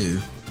that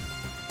too.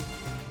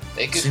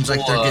 They could. It seems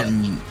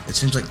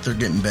like they're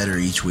getting better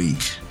each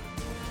week.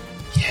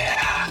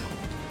 Yeah.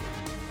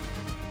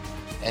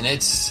 And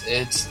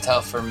it's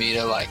tough for me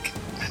to like.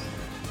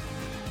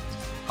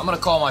 I'm gonna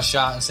call my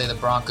shot and say the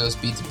Broncos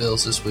beat the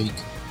Bills this week.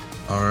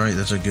 All right,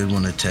 that's a good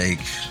one to take.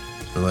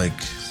 But like,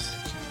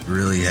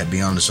 really had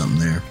be onto something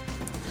there.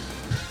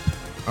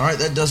 All right,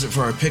 that does it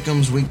for our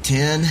Pick'ems Week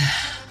 10.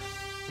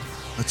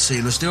 Let's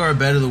see. Let's do our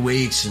bet of the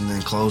weeks and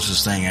then close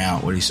this thing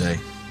out. What do you say?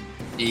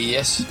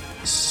 Yes,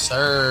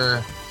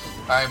 sir.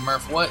 All right,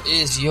 Murph. What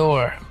is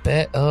your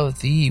bet of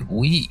the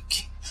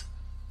week?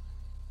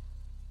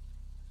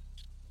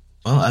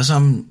 Well, as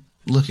I'm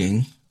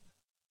looking,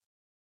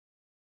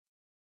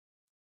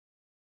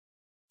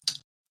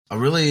 I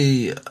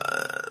really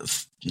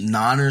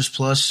Niners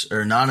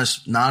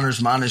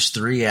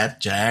 -3 at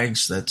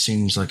Jags. That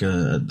seems like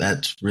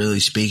that's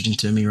really speaking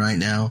to me right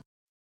now.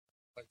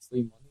 Like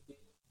free money?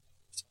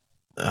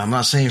 I'm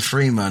not saying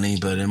free money,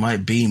 but it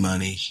might be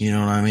money. You know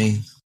what I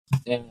mean?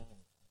 Yeah.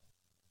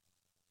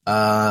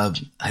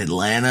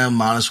 Atlanta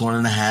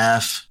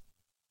 -1.5.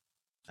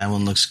 That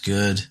one looks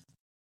good.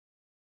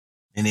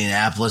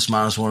 Indianapolis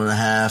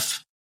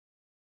 -1.5.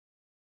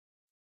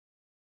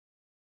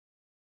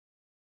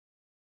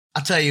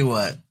 I'll tell you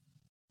what.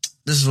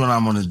 This is what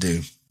I'm going to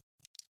do.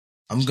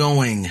 I'm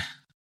going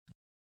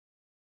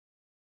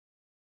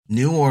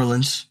New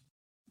Orleans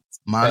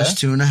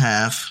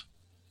 -2.5.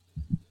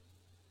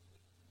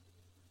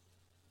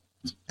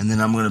 And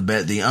then I'm going to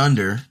bet the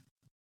under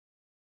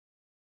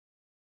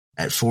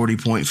at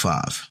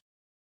 40.5.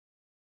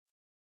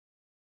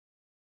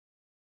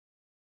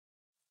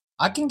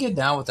 I can get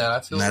down with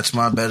that. And that's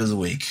my bet of the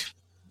week.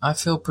 I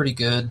feel pretty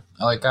good.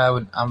 Like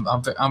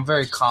I'm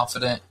very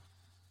confident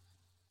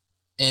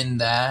in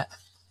that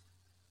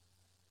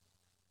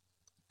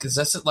because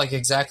that's like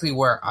exactly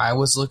where I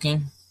was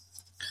looking.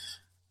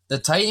 The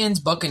Titans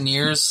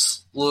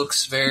Buccaneers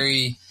looks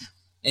very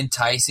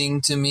enticing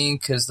to me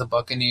because the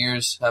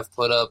Buccaneers have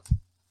put up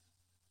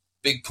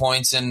big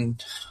points in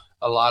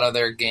a lot of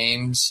their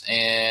games,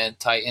 and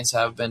Titans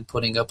have been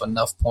putting up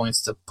enough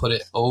points to put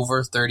it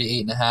over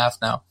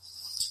 38.5 now.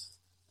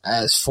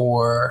 As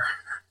for,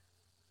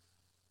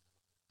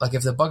 like,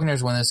 if the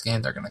Buccaneers win this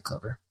game, they're going to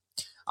cover.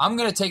 I'm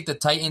going to take the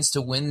Titans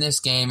to win this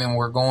game, and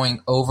we're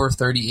going over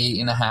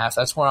 38.5.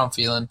 That's what I'm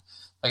feeling.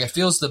 Like, it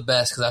feels the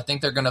best because I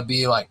think they're going to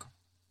be, like,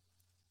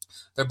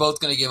 they're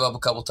both going to give up a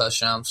couple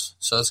touchdowns.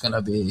 So it's going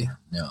to be,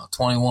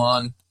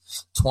 21,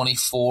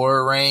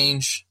 24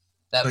 range.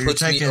 That so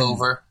puts me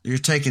over. You're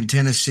taking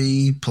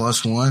Tennessee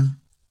 +1?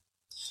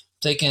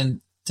 I'm taking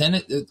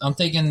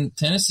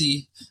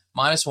Tennessee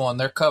 -1.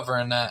 They're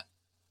covering that.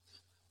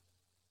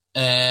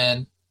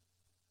 And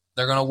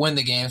they're going to win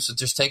the game, so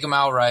just take them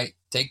outright.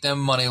 Take them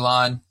money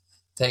line.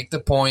 Take the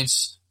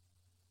points.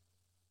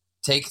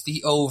 Take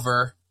the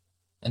over.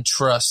 And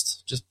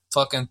trust. Just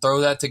fucking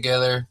throw that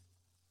together.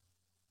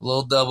 A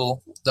little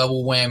double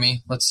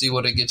whammy. Let's see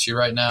what it gets you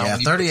right now. Yeah,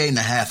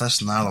 38.5.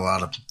 That's not a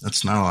lot of points.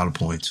 It's not a lot of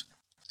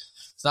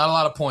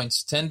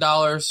points.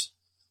 $10.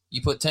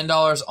 You put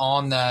 $10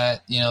 on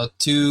that,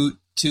 two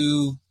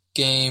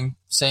game,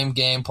 same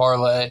game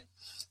parlay.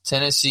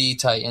 Tennessee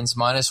Titans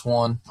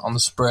 -1 on the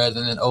spread,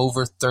 and then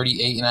over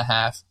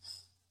 38.5.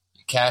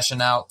 You're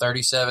cashing out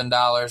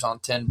 $37 on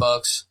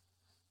 $10.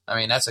 I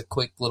mean, that's a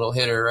quick little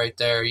hitter right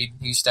there.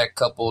 You stack a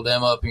couple of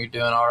them up and you're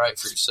doing all right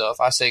for yourself.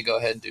 I say go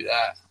ahead and do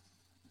that.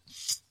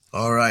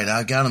 All right.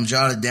 I got them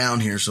jotted down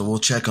here, so we'll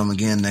check them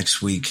again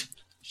next week.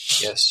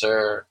 Yes,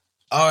 sir.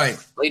 All right.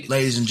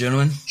 Ladies and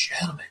gentlemen.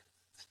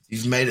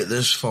 You've made it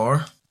this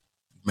far.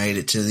 You've made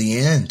it to the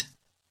end.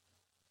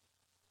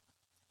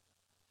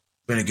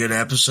 Been a good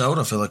episode.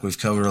 I feel like we've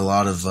covered a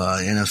lot of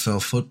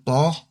NFL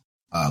football.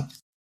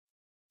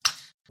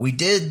 We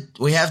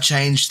have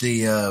changed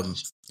the,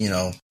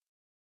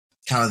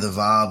 kind of the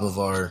vibe of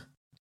our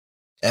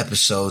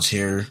episodes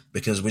here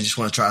because we just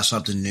want to try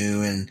something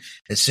new. And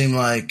it seemed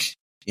like,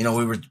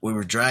 we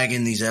were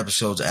dragging these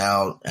episodes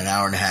out an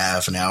hour and a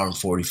half, an hour and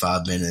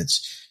 45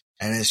 minutes.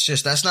 And it's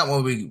just, that's not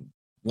what we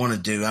want to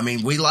do. I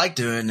mean, we like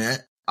doing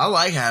it. I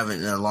like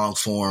having a long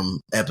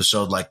form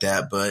episode like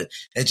that, but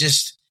it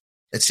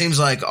seems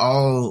like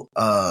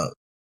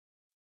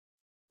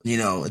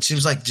it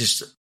seems like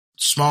just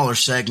smaller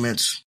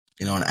segments,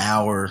 an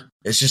hour.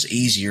 It's just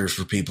easier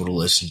for people to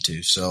listen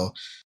to. So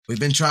we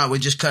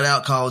just cut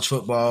out college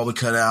football. We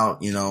cut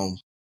out,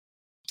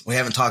 we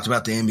haven't talked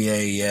about the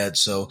NBA yet.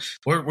 So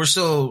we're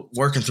still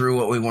working through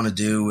what we want to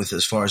do with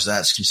as far as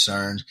that's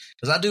concerned.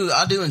 Because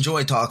I do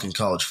enjoy talking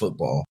college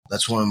football.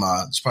 It's probably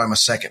my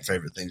second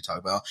favorite thing to talk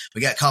about.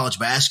 We got college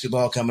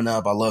basketball coming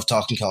up. I love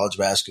talking college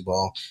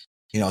basketball.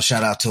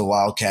 Shout out to the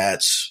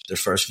Wildcats, their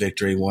first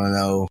victory,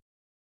 1-0.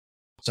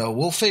 So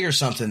we'll figure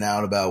something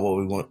out about what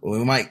we want.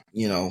 We might,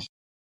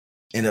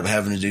 end up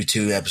having to do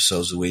 2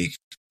 episodes a week,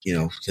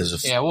 because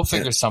of. Yeah, we'll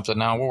figure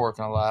something out. We're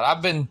working a lot.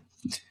 I've been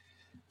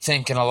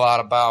thinking a lot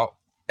about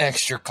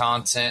extra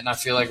content, and I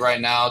feel like right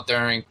now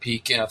during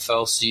peak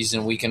NFL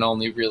season, we can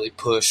only really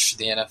push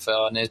the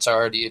NFL, and it's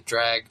already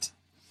dragged.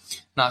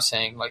 Not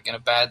saying like in a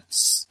bad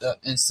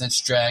instance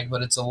drag,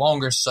 but it's a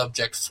longer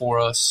subject for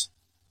us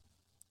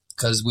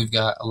because we've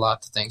got a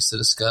lot of things to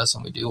discuss,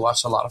 and we do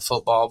watch a lot of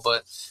football.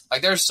 But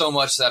like, there's so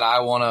much that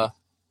I want to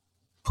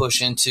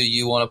push into,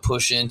 you want to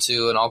push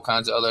into, and all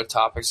kinds of other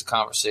topics of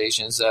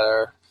conversations that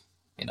are,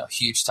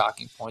 huge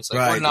talking points. Like,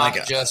 right, we're not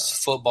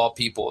just football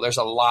people. There's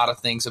a lot of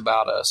things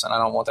about us, and I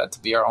don't want that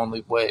to be our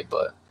only way,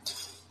 but,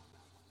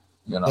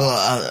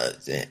 Well,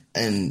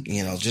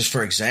 just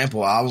for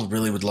example, I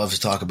really would love to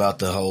talk about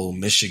the whole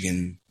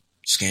Michigan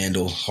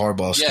scandal,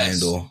 Harbaugh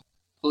scandal.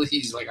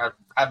 Please, like,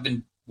 I've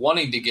been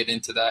wanting to get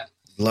into that.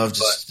 Love to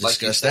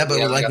discuss that, but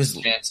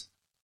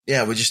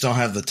we just don't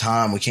have the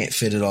time. We can't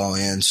fit it all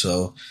in,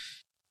 so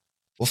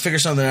we'll figure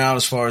something out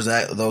as far as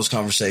those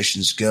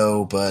conversations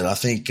go. But I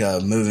think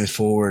moving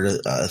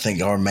forward, I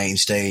think our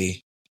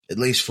mainstay, at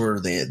least for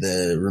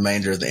the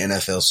remainder of the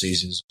NFL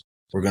seasons,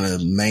 we're gonna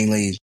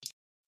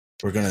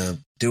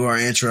do our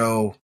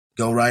intro,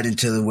 go right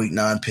into the Week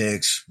 9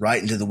 picks,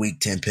 right into the Week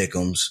 10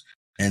 pick'ems,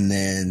 and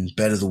then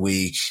bet of the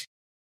week,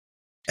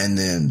 and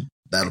then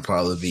that'll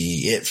probably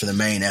be it for the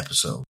main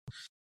episode.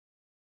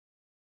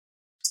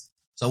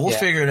 So we'll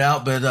figure it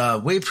out,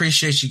 but we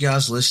appreciate you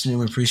guys listening.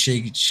 We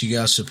appreciate you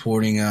guys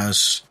supporting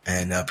us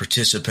and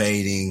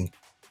participating.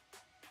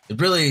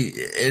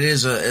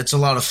 It's a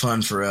lot of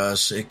fun for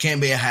us. It can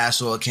be a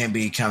hassle. It can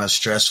be kind of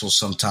stressful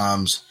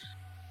sometimes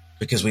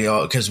because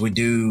we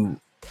do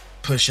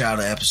push out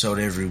an episode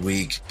every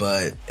week,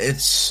 but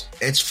it's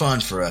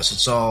fun for us.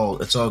 It's all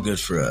good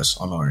for us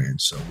on our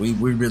end. So we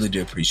really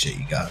do appreciate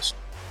you guys.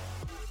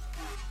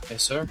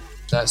 Yes, sir.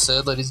 That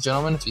said, ladies and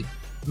gentlemen, if you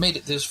made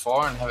it this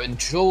far and have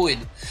enjoyed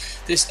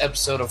this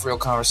episode of Real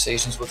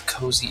Conversations with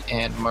Cozy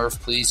and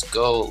Murph, please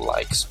go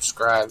like,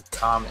 subscribe,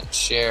 comment,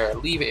 share,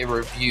 leave a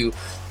review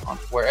on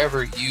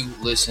wherever you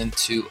listen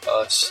to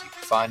us. You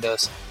can find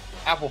us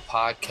Apple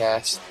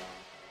Podcasts,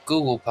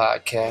 Google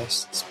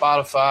Podcasts,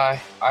 Spotify,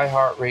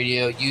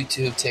 iHeartRadio,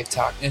 YouTube,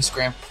 TikTok,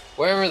 Instagram,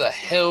 wherever the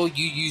hell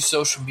you use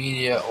social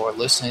media or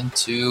listen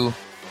to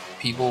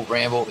people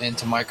ramble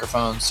into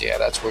microphones. Yeah,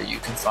 that's where you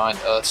can find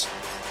us.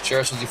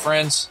 Share us with your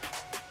friends.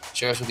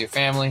 Share us with your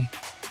family.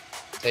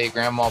 Tell your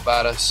grandma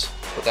about us.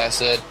 With that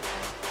said,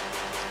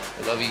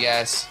 we love you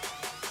guys.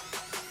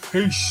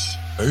 Peace.